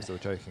ending for you. Yeah. Because they were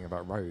joking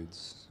about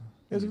roads.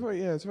 It was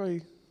it's a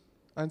very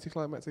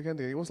anticlimactic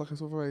ending. It was like a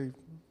sort of very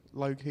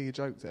low key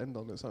joke to end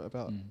on. It's something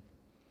about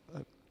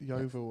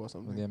Yeovil or On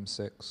something. the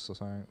M6 or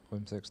something, or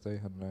M60, I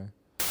don't know.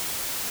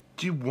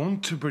 Do you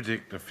want to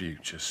predict the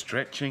future,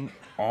 stretching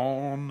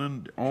on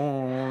and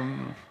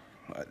on?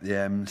 Like the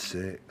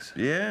M6.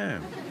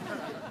 Yeah.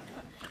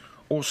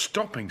 Or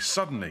stopping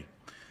suddenly,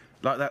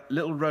 like that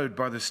little road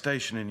by the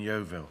station in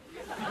Yeovil.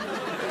 It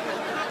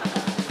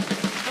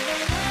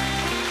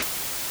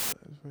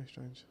was very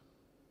strange.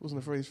 Wasn't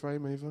a freeze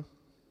frame either.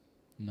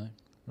 No.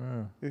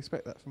 You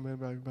expect that from Men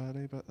Behaving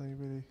Badly, but they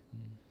really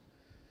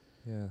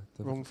Yeah.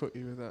 wrong foot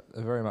you with that.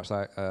 They're very much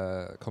like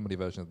a comedy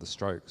version of The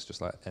Strokes,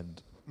 just like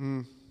end.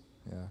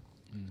 Yeah.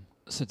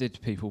 So did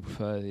people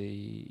prefer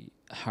the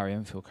Harry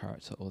Enfield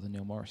character or the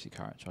Neil Morrissey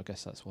character? I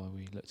guess that's why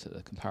we looked at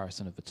the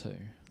comparison of the two.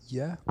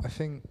 Yeah, I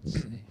think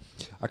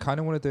I kind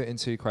of want to do it in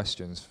two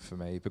questions for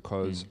me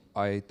because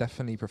I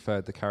definitely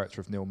preferred the character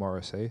of Neil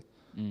Morrissey.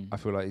 I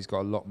feel like he's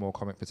got a lot more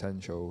comic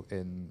potential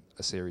in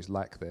a series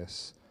like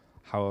this.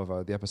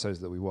 However, the episodes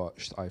that we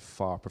watched, I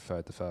far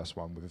preferred the first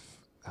one with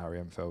Harry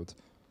Enfield.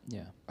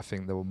 Yeah. I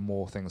think there were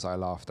more things I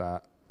laughed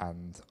at,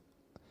 and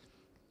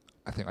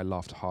I think I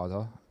laughed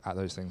harder at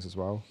those things as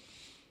well.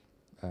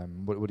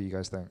 What do you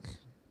guys think?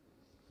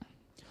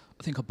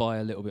 I think I buy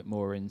a little bit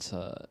more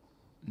into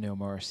Neil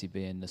Morrissey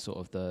being the sort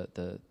of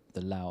the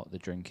lout, the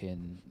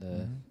drinking,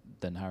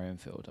 than Harry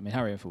Enfield. I mean,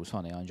 Harry Enfield was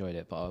funny. I enjoyed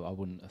it, but I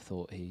wouldn't have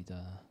thought he'd.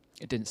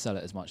 It didn't sell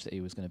it as much that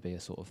he was going to be a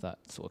sort of that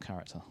sort of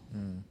character.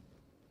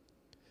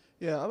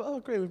 Yeah, I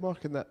agree with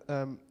Mark in that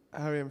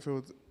Harry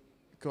Enfield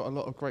got a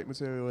lot of great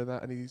material in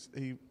that, and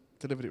he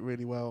delivered it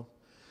really well.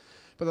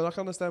 But then I can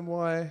understand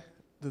why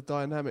the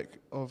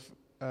dynamic of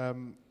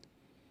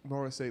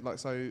Morrissey, like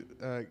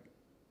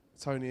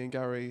Tony and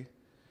Gary,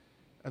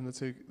 and the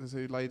two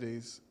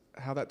ladies,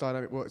 how that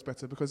dynamic works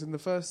better, because in the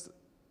first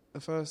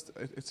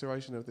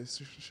iteration of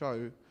this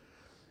show,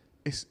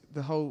 it's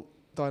the whole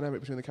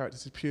dynamic between the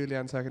characters is purely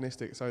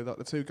antagonistic. So that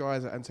the two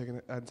guys are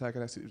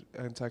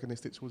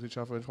antagonistic towards each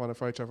other and trying to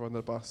throw each other on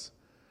the bus,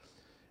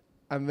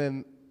 and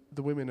then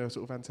the women are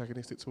sort of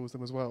antagonistic towards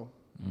them as well.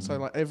 So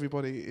like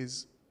everybody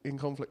is in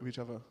conflict with each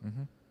other.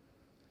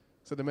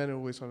 So the men are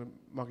always trying to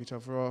mug each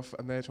other off,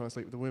 and they're trying to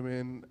sleep with the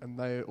women, and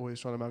they're always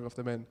trying to mug off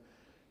the men.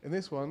 In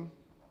this one,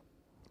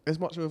 there's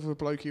much of a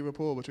blokey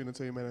rapport between the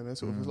two men, and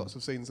there's lots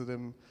of scenes of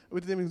them. We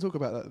didn't even talk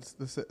about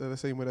that. The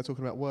scene where they're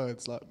talking about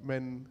words, like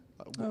men,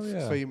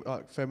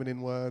 like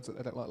feminine words that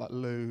they don't like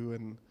Lou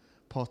and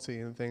potty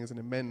and things, and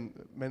then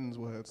men's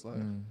words like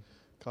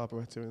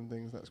carburettor and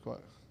things. That's quite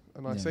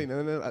a nice scene.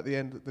 And then at the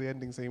end, the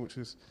ending scene, which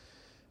was,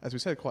 as we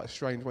said, quite a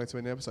strange way to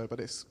end the episode, but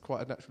it's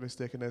quite a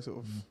naturalistic, and they're sort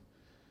of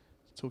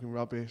talking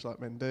rubbish like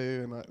men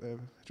do, and like they're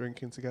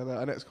drinking together,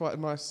 and it's quite a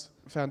nice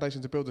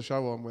foundation to build the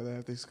show on, where they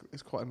have this.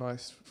 It's quite a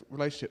nice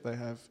relationship they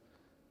have,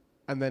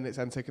 and then it's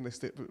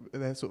antagonistic, but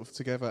they're sort of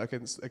together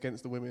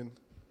against the women.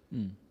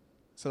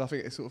 So I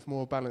think it's sort of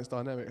more balanced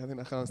dynamic. I think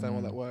I can understand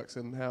why that works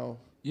and how.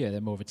 Yeah, they're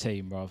more of a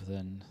team rather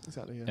than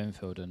Exactly. Yeah.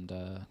 Enfield and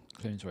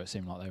Clunes, where it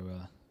seemed like they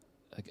were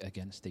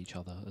against each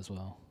other as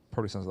well.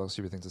 Probably sounds like a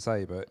stupid thing to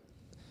say, but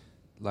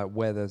like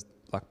where there's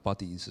like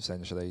buddies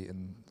essentially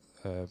in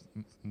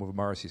with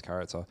Morrissey's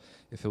character,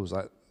 it feels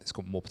like it's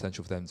got more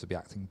potential for them to be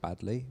acting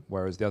badly,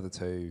 whereas the other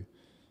two,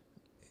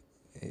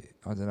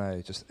 I don't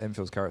know, just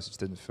Enfield's character just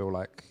didn't feel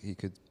like he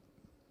could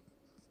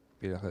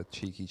be like a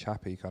cheeky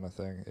chappy kind of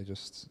thing. It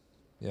just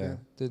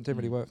didn't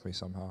really work for me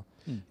somehow.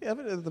 Yeah, I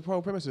think the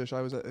whole premise of the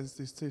show is that there's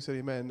these two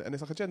silly men, and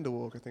it's like a gender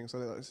war, I think. So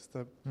it's just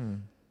the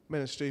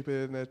men are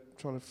stupid, and they're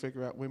trying to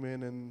figure out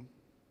women and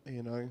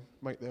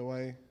make their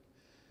way.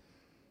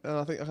 And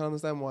I think I can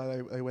understand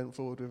why they went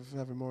forward with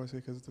having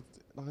Morrissey, because,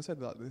 like I said,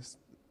 like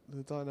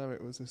the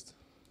dynamic was just,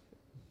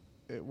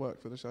 it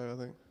worked for the show, I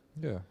think.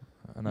 Yeah,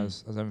 and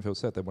as Enfield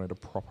said, they wanted a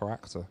proper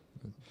actor.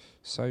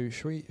 So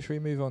should we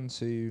move on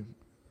to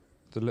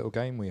the little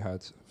game we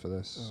had for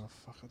this? Oh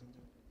fuck!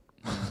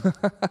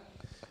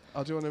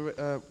 I didn't do it. Do you want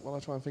to? While I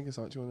try and think of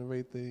something, do you want to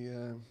read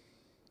the?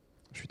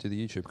 Should we do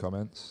the YouTube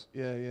comments?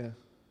 Yeah.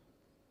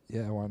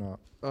 Yeah, why not?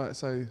 All right,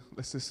 so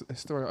let's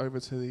throw it over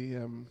to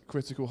the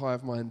critical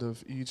hive mind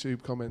of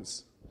YouTube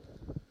comments.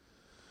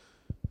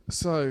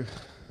 So,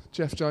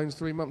 Jeff Jones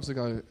 3 months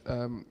ago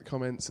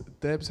comments,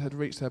 Debs had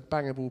reached her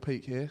bangable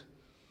peak here.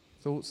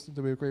 Thoughts?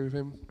 Do we agree with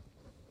him?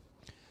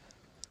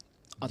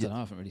 I don't know, I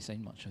haven't really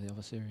seen much of the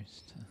other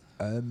series.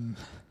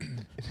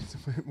 It's a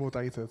bit more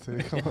data to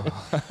come on.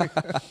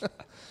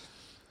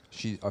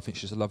 I think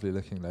she's a lovely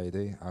looking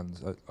lady,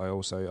 and I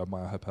also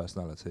admire her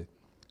personality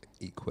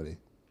equally.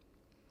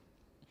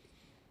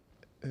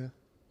 Yeah.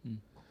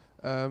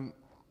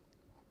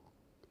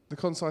 The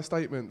concise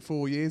statement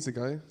 4 years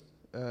ago,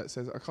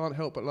 says, I can't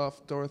help but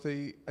laugh,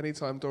 Dorothy,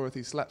 anytime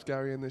Dorothy slaps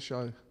Gary in this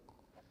show.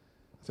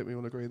 I think we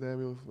all agree there.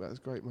 That was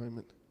a great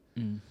moment.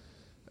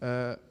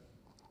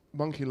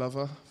 Monkey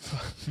Lover,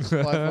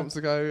 5 months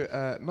ago,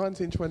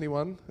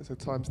 1921, that's a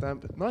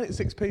timestamp,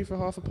 96p for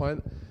half a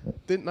pint.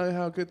 Didn't know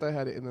how good they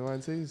had it in the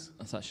 90s.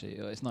 That's actually,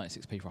 it's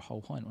 96p for a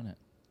whole pint, wasn't it?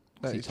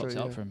 That He is topped true,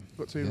 it up yeah. for him.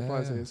 Got 2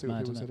 replies here, see what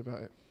Mad, people isn't said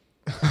about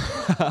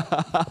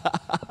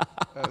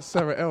it.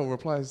 Sarah L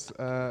replies,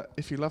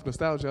 if you love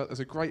nostalgia,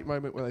 there's a great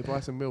moment where they buy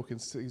some milk in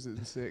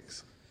season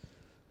 6.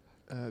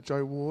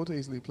 Joe Ward,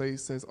 easily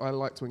pleased, says, I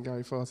liked when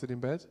Gary farted in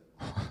bed.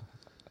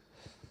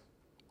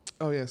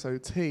 Oh yeah, so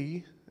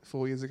T,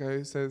 4 years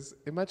ago, says,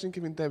 imagine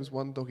giving Debs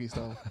one doggy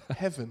style.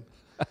 Heaven.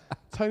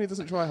 Tony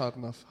doesn't try hard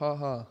enough. Ha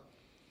ha.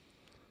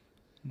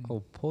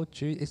 Oh, poor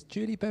Julie. Is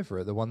Julie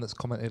Beverett the one that's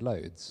commented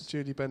loads?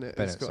 Julie Bennett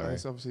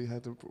has obviously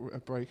had a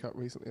breakup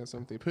recently or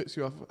something. Puts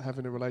you off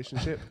having a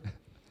relationship.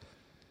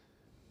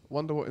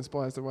 Wonder what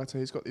inspires the writer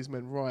who's got these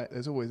men right.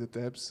 There's always a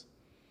Debs.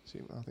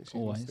 I think she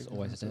Always must think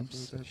a of herself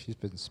Debs. as a She's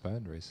been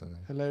spurned recently.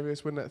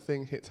 Hilarious when that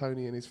thing hit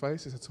Tony in his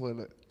face. It's a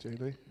toilet,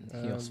 Julie.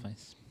 Kiosk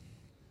face.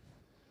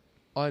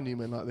 I knew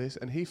men like this,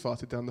 and he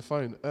farted down the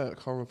phone.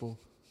 Horrible.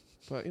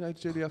 But, you know,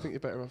 Julie, I think you're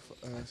better off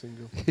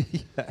single.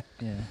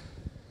 Yeah.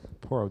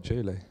 Poor old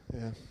Julie.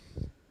 Yeah.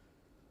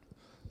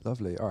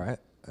 Lovely. All right.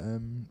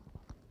 Do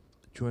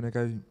you want to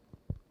go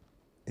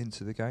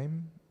into the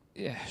game?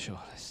 Yeah, sure.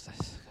 Let's go.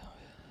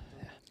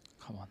 Yeah.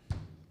 Come on.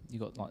 You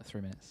got like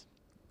 3 minutes.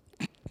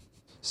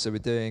 So we're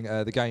doing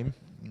the game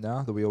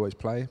now that we always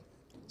play.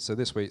 So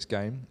this week's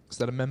game,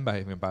 instead of men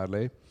behaving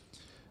badly,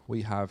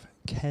 we have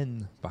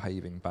Ken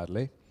behaving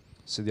badly.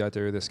 So the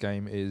idea of this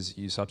game is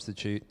you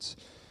substitute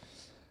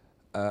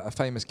a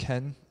famous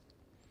Ken.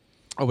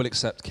 I will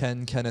accept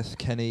Ken, Kenneth,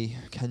 Kenny,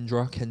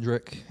 Kendra,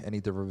 Kendrick, any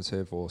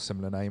derivative or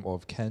similar name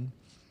of Ken,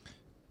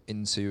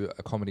 into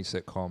a comedy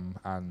sitcom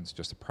and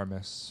just a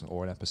premise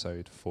or an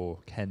episode for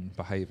Ken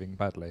behaving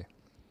badly.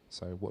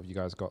 So what have you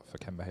guys got for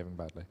Ken behaving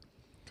badly?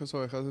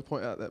 Sorry, I was going to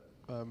point out that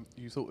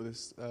you thought of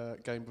this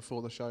game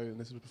before the show, and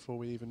this was before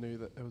we even knew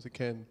that there was a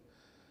Ken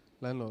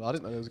landlord. I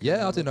didn't know there was a Ken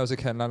landlord. I didn't know it was a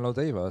Ken landlord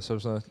either, so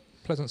it was a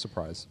pleasant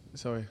surprise.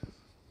 Sorry.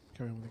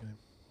 Carry on with the game.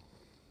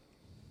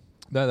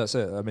 No, that's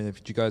it. I mean,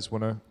 if you guys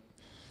want to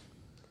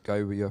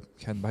go with your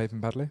Ken behaving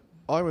badly?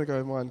 I want to go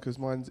with mine because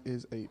mine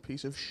is a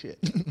piece of shit.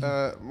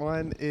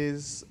 Mine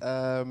is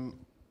a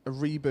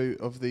reboot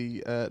of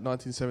the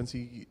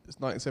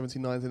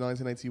 1979 to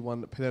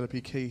 1981 Penelope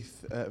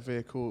Keith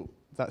vehicle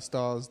that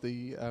stars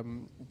the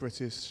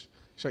British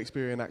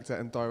Shakespearean actor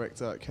and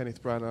director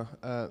Kenneth Branagh,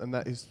 and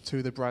that is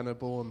To the Branagh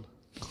Born.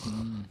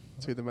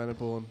 To the Manor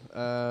Born.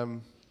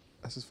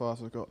 That's as far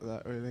as I've got with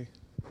that, really.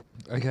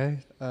 Okay.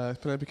 Is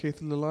Penelope Keith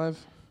still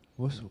alive?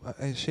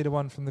 Is she the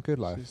one from The Good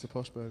Life? She's the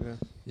posh bird,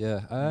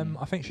 yeah. Yeah,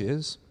 I think she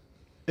is.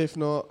 If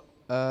not,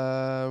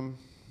 God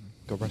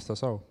rest her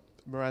soul.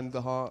 Miranda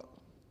Hart.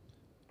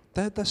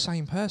 They're the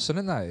same person,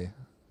 aren't they?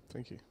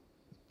 Thank you.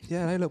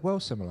 Yeah, they look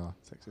well similar.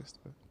 Sexist,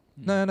 but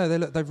No,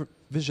 they're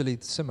visually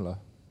similar.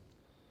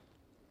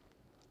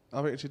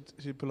 I think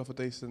she'd pull off a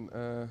decent.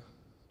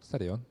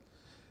 Steady on.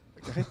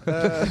 Okay.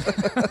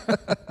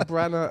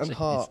 Branagh and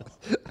Hart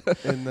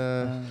in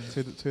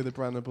to the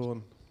Branagh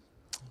Born.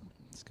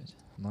 That's good.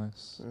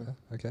 Nice. Yeah.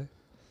 Yeah, okay.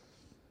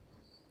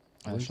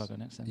 Shall I go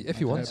next then? If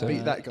you want to.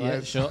 Beat that, Yeah,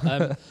 guys. sure.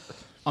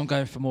 I'm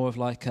going for more of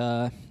like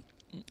along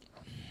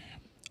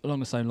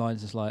the same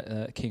lines as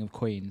like King of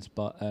Queens,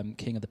 but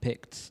King of the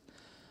Picts,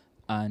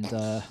 and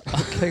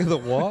King of the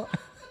what?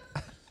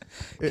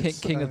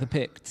 King of the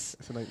Picts.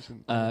 It's an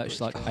ancient.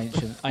 It's like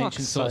ancient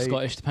sort of sake.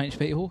 Scottish to Panish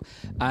people.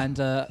 And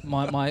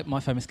my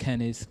famous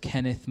Ken is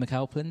Kenneth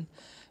MacAlpin,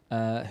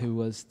 who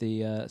was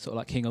the sort of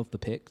like King of the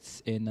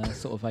Picts in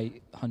sort of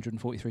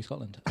 843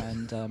 Scotland,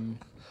 and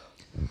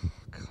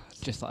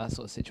just like that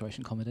sort of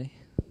situation comedy.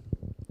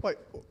 Wait,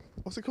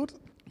 what's it called?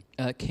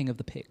 King of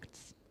the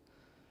Picts.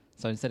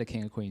 So instead of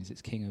King of Queens, it's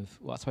King of,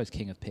 well, I suppose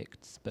King of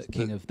Picts, but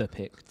King of the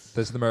Picts.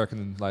 There's an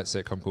American like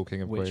sitcom called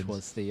King of Which Queens.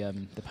 was the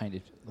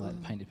painted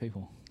painted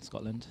people,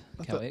 Scotland,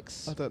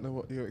 Celtics. I don't know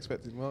what you were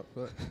expecting, Mark,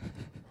 but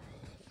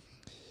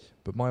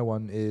But my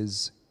one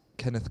is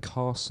Kenneth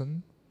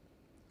Carson.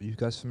 Are you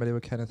guys familiar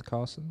with Kenneth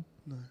Carson?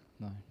 no.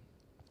 No.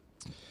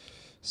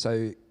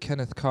 So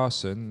Kenneth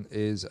Carson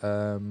is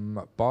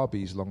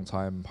Barbie's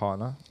longtime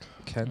partner,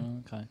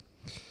 Ken. Okay.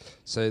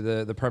 So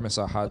the premise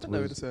I I had don't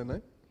know the was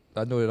surname.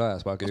 I know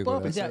that's why I Has googled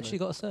Barbie's it. actually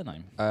got a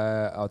surname?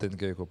 I didn't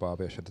Google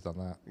Barbie. I should have done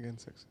that. Again,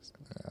 sexist.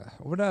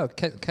 Well, no,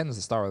 Ken's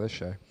the star of this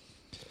show.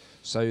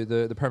 So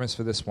the premise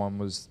for this one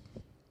was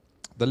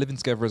they're living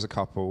together as a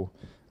couple,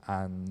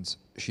 and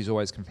she's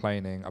always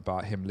complaining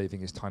about him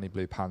leaving his tiny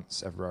blue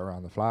pants everywhere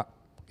around the flat.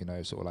 You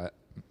know, sort of like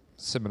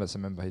similar to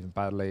men behaving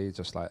badly,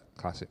 just like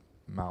classic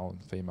male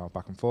and female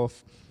back and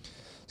forth.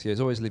 So he's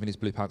always leaving his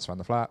blue pants around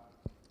the flat.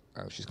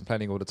 She's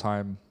complaining all the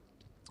time,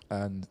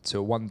 and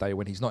till one day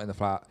when he's not in the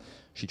flat,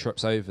 she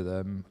trips over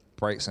them,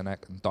 breaks her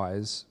neck, and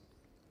dies.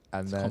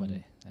 And It's then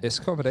comedy. It's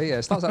a comedy. Yeah,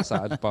 it starts out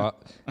sad, but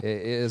it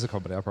is a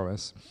comedy. I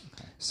promise.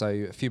 So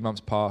a few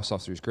months pass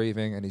after he's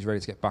grieving, and he's ready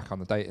to get back on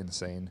the dating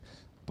scene.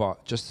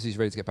 But just as he's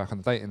ready to get back on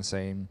the dating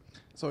scene,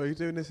 So are you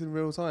doing this in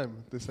real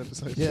time, this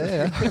episode?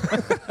 yeah.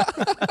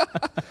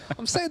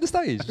 I'm setting the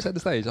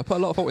stage. I put a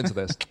lot of thought into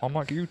this.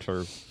 Unlike you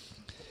two.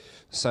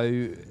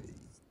 So,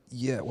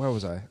 yeah, where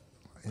was I?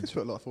 He's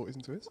put a lot of thought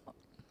into it.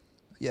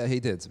 Yeah, he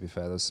did, to be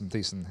fair. There's some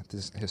decent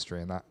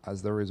history in that,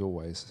 as there is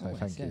always. So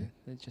thank you.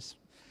 They're just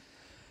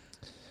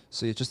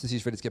So yeah, just as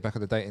he's ready to get back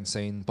on the dating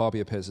scene,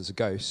 Barbie appears as a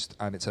ghost,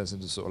 and it turns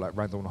into sort of like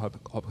Randall and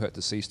Hopkirk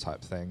deceased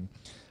type thing.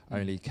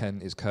 Only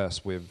Ken is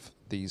cursed with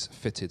these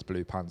fitted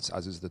blue pants,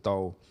 as is the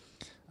doll.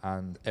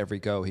 And every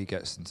girl he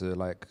gets into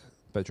like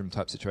bedroom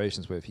type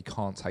situations with, he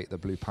can't take the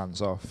blue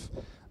pants off,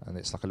 and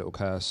it's like a little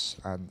curse.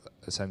 And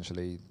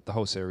essentially, the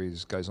whole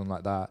series goes on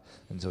like that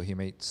until he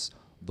meets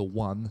the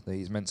one that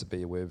he's meant to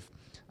be with,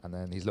 and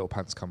then his little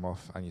pants come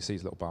off, and you see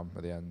his little bum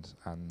at the end,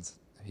 and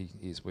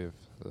he's with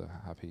the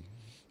happy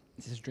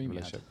Is this a dream you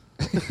had?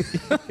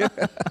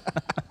 relationship.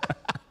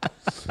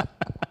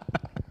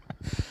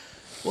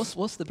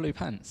 What's the blue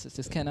pants?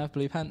 Does Ken have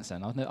blue pants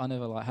then? I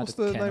never like had What's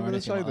a the Ken name or of the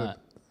anything show like then? that.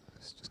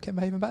 It's just Ken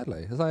behaving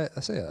badly. It's like,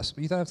 that's it.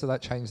 You don't have to like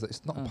change that.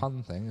 It's not a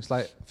pun thing. It's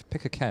like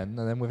pick a Ken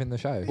and then within the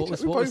show. What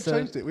was- we what both was the-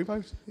 changed it. We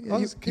both. Yeah,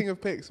 One's you- King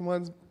of Pigs and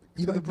one's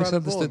You the both Brand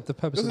Born. misunderstood the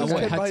purpose of This the Oh,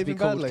 is it show. Ken had to be behaving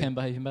called badly. Ken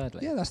behaving badly.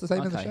 Yeah, that's the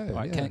name of the Okay, show.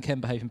 right. yeah. Ken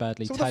behaving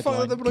badly. So what the fuck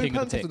have the Tagline: blue King of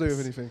pants the have to do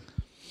with Pigs. anything?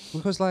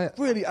 Because like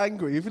Really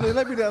angry. You've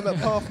led me down that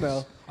path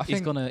now. I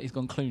He's think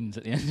gone clunes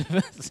at the end of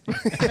it.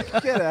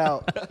 Get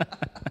out.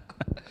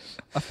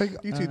 I think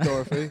You too,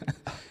 Dorothy.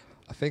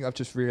 I think I've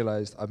just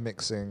realised I'm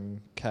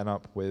mixing Ken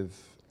up with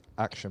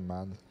Action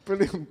Man.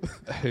 Brilliant.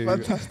 Who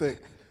Fantastic.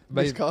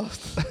 made-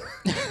 Miscast.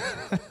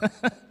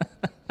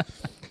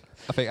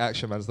 I think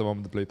Action Man's the one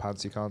with the blue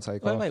pants you can't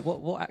take off. Wait,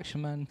 what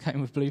Action Man came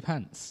with blue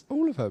pants?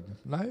 All of them.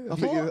 No. I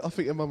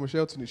think your mum was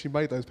Shelton. She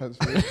made those pants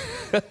for you.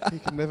 He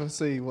can never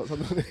see what's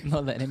underneath. I'm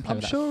not letting him play I'm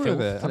with sure that of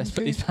filth. it. I'm Let's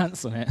put his good.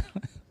 pants on it.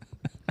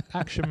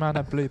 Action Man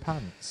had blue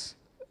pants.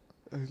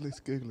 At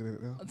least googling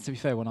it now. To be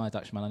fair, when I had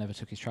Action Man, I never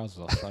took his trousers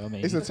off. So I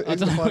mean, He's I going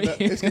don't know what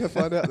to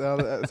find out now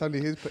that it's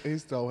only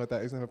his doll had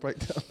that. He's never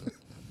breakdown.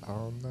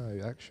 Oh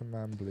no, Action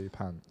Man blue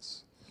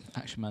pants.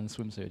 Action Man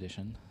swimsuit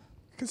edition.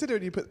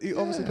 Considering you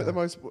obviously put the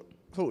most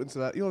thought into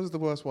that, yours is the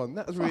worst one.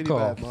 That was really Fuck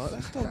bad, off. Mark.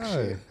 That's dog No,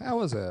 shit. how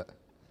was it?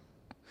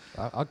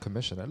 I'd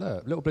commission it.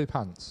 Look, little blue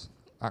pants.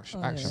 Action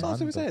Oh, yeah. Man. Starts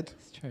with his head.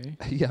 It's true.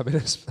 Yeah, I mean,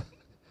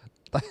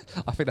 I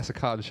think that's a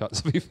carton shot.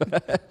 To be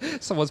fair,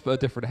 someone's put a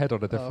different head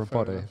on a different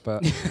fair body, enough.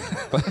 but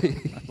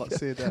Like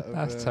Sid out of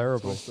That's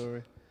terrible.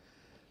 Toy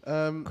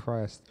Story.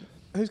 Christ.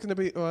 Who's going to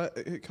be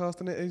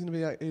casting it? Who's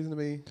going to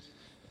be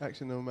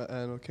Action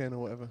or Ken or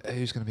whatever?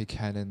 Who's going to be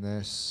Ken in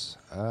this?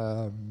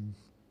 I'm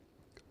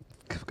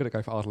going to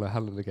go for Ardal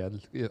O'Hanlon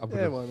again. Yeah, I'm Yeah,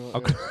 gonna, why not?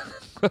 I'm yeah.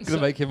 going to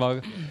make him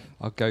our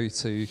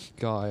go-to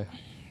guy.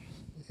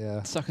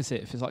 Yeah. So I can see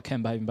it. If it's like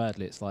Ken behaving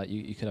badly, it's like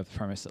you could have the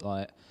premise that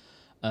like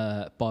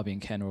Barbie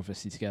and Ken are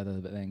obviously together,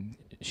 but then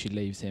she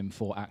leaves him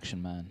for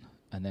Action Man,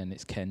 and then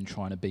it's Ken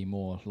trying to be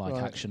more like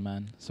Right. Action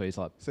Man. So he's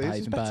like See, this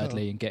is behaving better.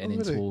 badly and getting Oh,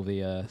 into really? all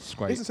the He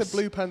scrapes. hasn't said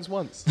blue pants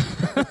once.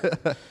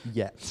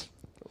 Yet.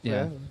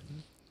 Yeah,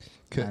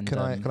 And, Can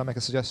I make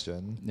a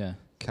suggestion? yeah.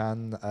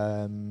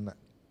 Can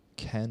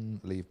Ken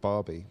leave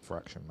Barbie for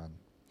Action Man?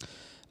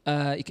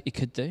 It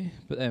could do,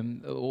 but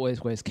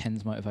always where's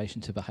Ken's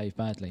motivation to behave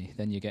badly?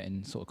 Then you're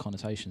getting sort of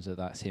connotations that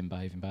that's him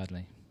behaving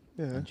badly.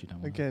 Yeah. And you don't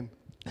wanna- Again.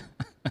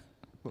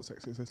 Not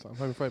sexist this time.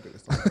 Homophobic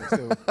this time. But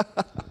still.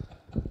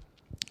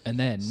 And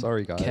then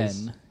Sorry, guys.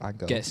 Ken And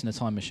girls. gets in a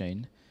time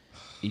machine.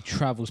 He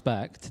travels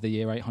back to the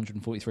year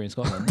 843 in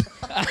Scotland,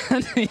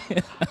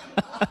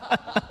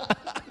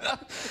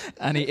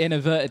 and he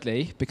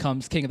inadvertently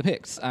becomes king of the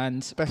Picts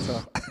and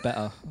Better.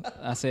 better.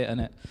 That's it, isn't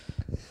it?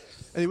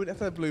 And he wouldn't have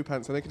to have blue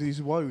pants, and they could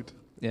use woad.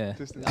 Yeah,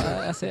 Just in-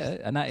 that's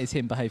it. And that is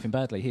him behaving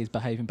badly. He's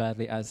behaving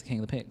badly as the king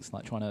of the Picts,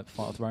 like trying to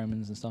fight with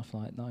Romans and stuff.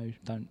 Like, no,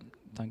 don't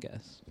get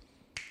us.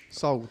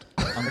 Sold.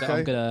 I'm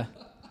Okay. gonna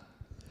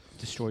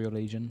destroy your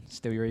legion,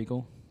 steal your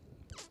eagle.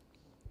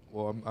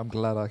 Well, I'm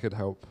glad I could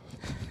help.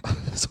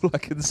 That's all I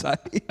can say.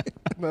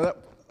 No, that,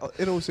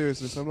 in all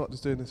seriousness, I'm not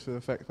just doing this for the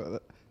effect,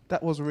 but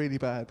that was really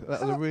bad.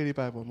 That was a really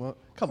bad one, Mark.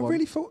 Come I on.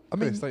 really thought. I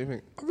mean, Chris, don't you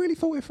think? I really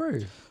thought it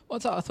through. Well,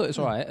 I thought it was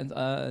right,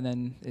 and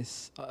then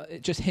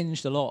it just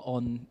hinged a lot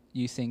on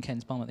you seeing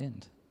Ken's bum at the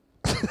end.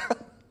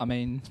 I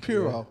mean,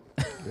 Puerile.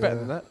 Better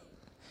than that.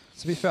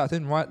 To be fair, I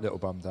didn't write Little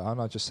Bum down.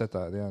 I just said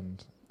that at the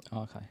end.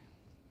 oh, okay.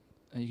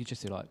 You could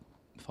just do like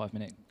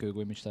 5-minute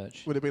Google image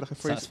search. Would it be like a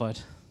freeze? Satisfied.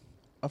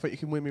 I think you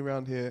can win me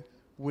round here.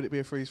 Would it be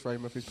a freeze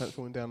frame of his pants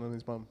falling down on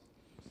his bum?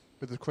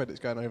 With the credits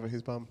going over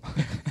his bum.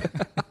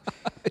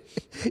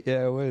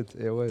 Yeah, it would.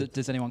 It would.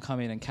 Does anyone come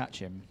in and catch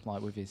him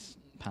like with his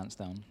pants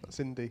down?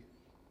 Cindy.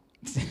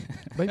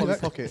 Maybe Polly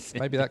that, Pocket.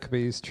 maybe that could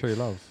be his true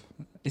love.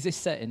 Is this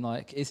set in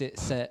is it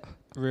set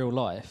real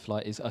life?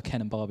 Like, are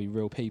Ken and Barbie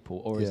real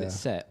people, or is Yeah. it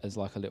set as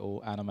like a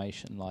little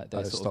animation, like they're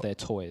Oh, sort stop- of their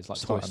toys, like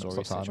Stop Toy Story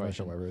animation,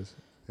 situation? whatever it is.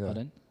 Yeah.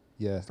 Pardon?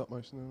 Yeah. Stop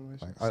motion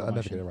animation. Thanks. I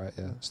never get it right.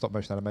 Yeah. Stop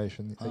motion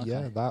animation. Okay.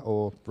 Yeah, that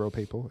or real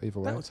people. Either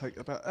way. That would take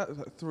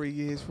about 3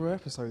 years for an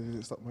episode. Is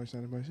it stop motion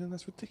animation?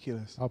 That's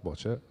ridiculous. I'd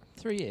watch it.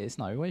 3 years?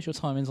 No. Where's your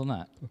timings on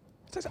that? It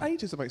takes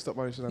ages to make stop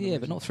motion animation. Yeah,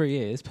 but not 3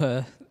 years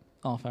per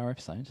half-hour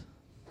episode.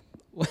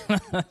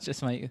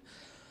 Just make.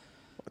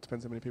 It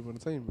depends how many people on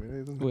the team, really,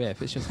 doesn't it? Well, yeah,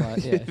 if it's just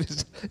like yeah.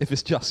 if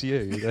it's just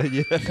you, then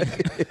yeah.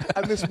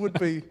 And this would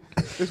be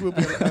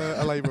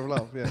a labour of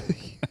love. Yeah.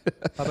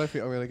 I don't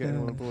think I'm going to get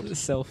anyone on board.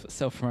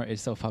 Self-promoted,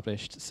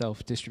 self-published,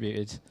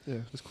 self-distributed. Yeah,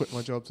 just quit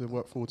my job to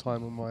work full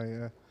time on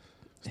my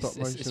stop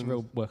motion. It's a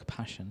real work of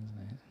passion,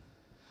 isn't it?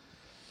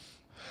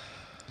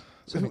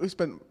 So we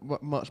spent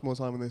much more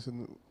time on this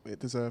than it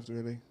deserved,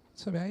 really.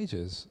 Took me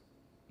ages.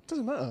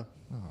 Doesn't matter.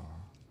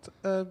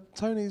 Oh.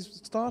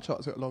 Tony's star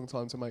chart took a long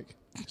time to make.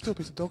 It's still a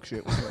piece of dog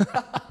shit, wasn't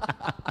it?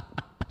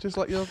 Just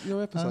like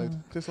your episode,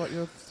 just like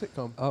your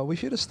sitcom. We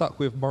should have stuck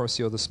with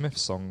Morrissey or the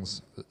Smiths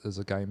songs as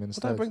a game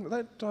instead. Don't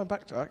try and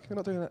backtrack. We're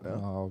not doing that now.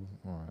 Oh,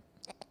 all right.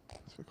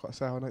 It's quite a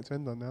sour note to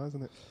end on now,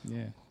 isn't it?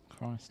 Yeah,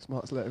 Christ.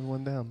 Smart to let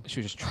everyone down. Should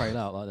we just trail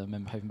out like the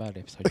Men Behaving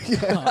Badly episode?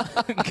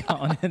 Cut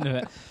on into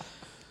it.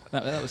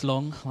 That was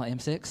long, like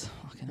M6.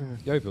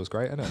 Yeovil's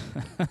great, isn't it?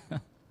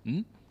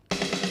 Hmm?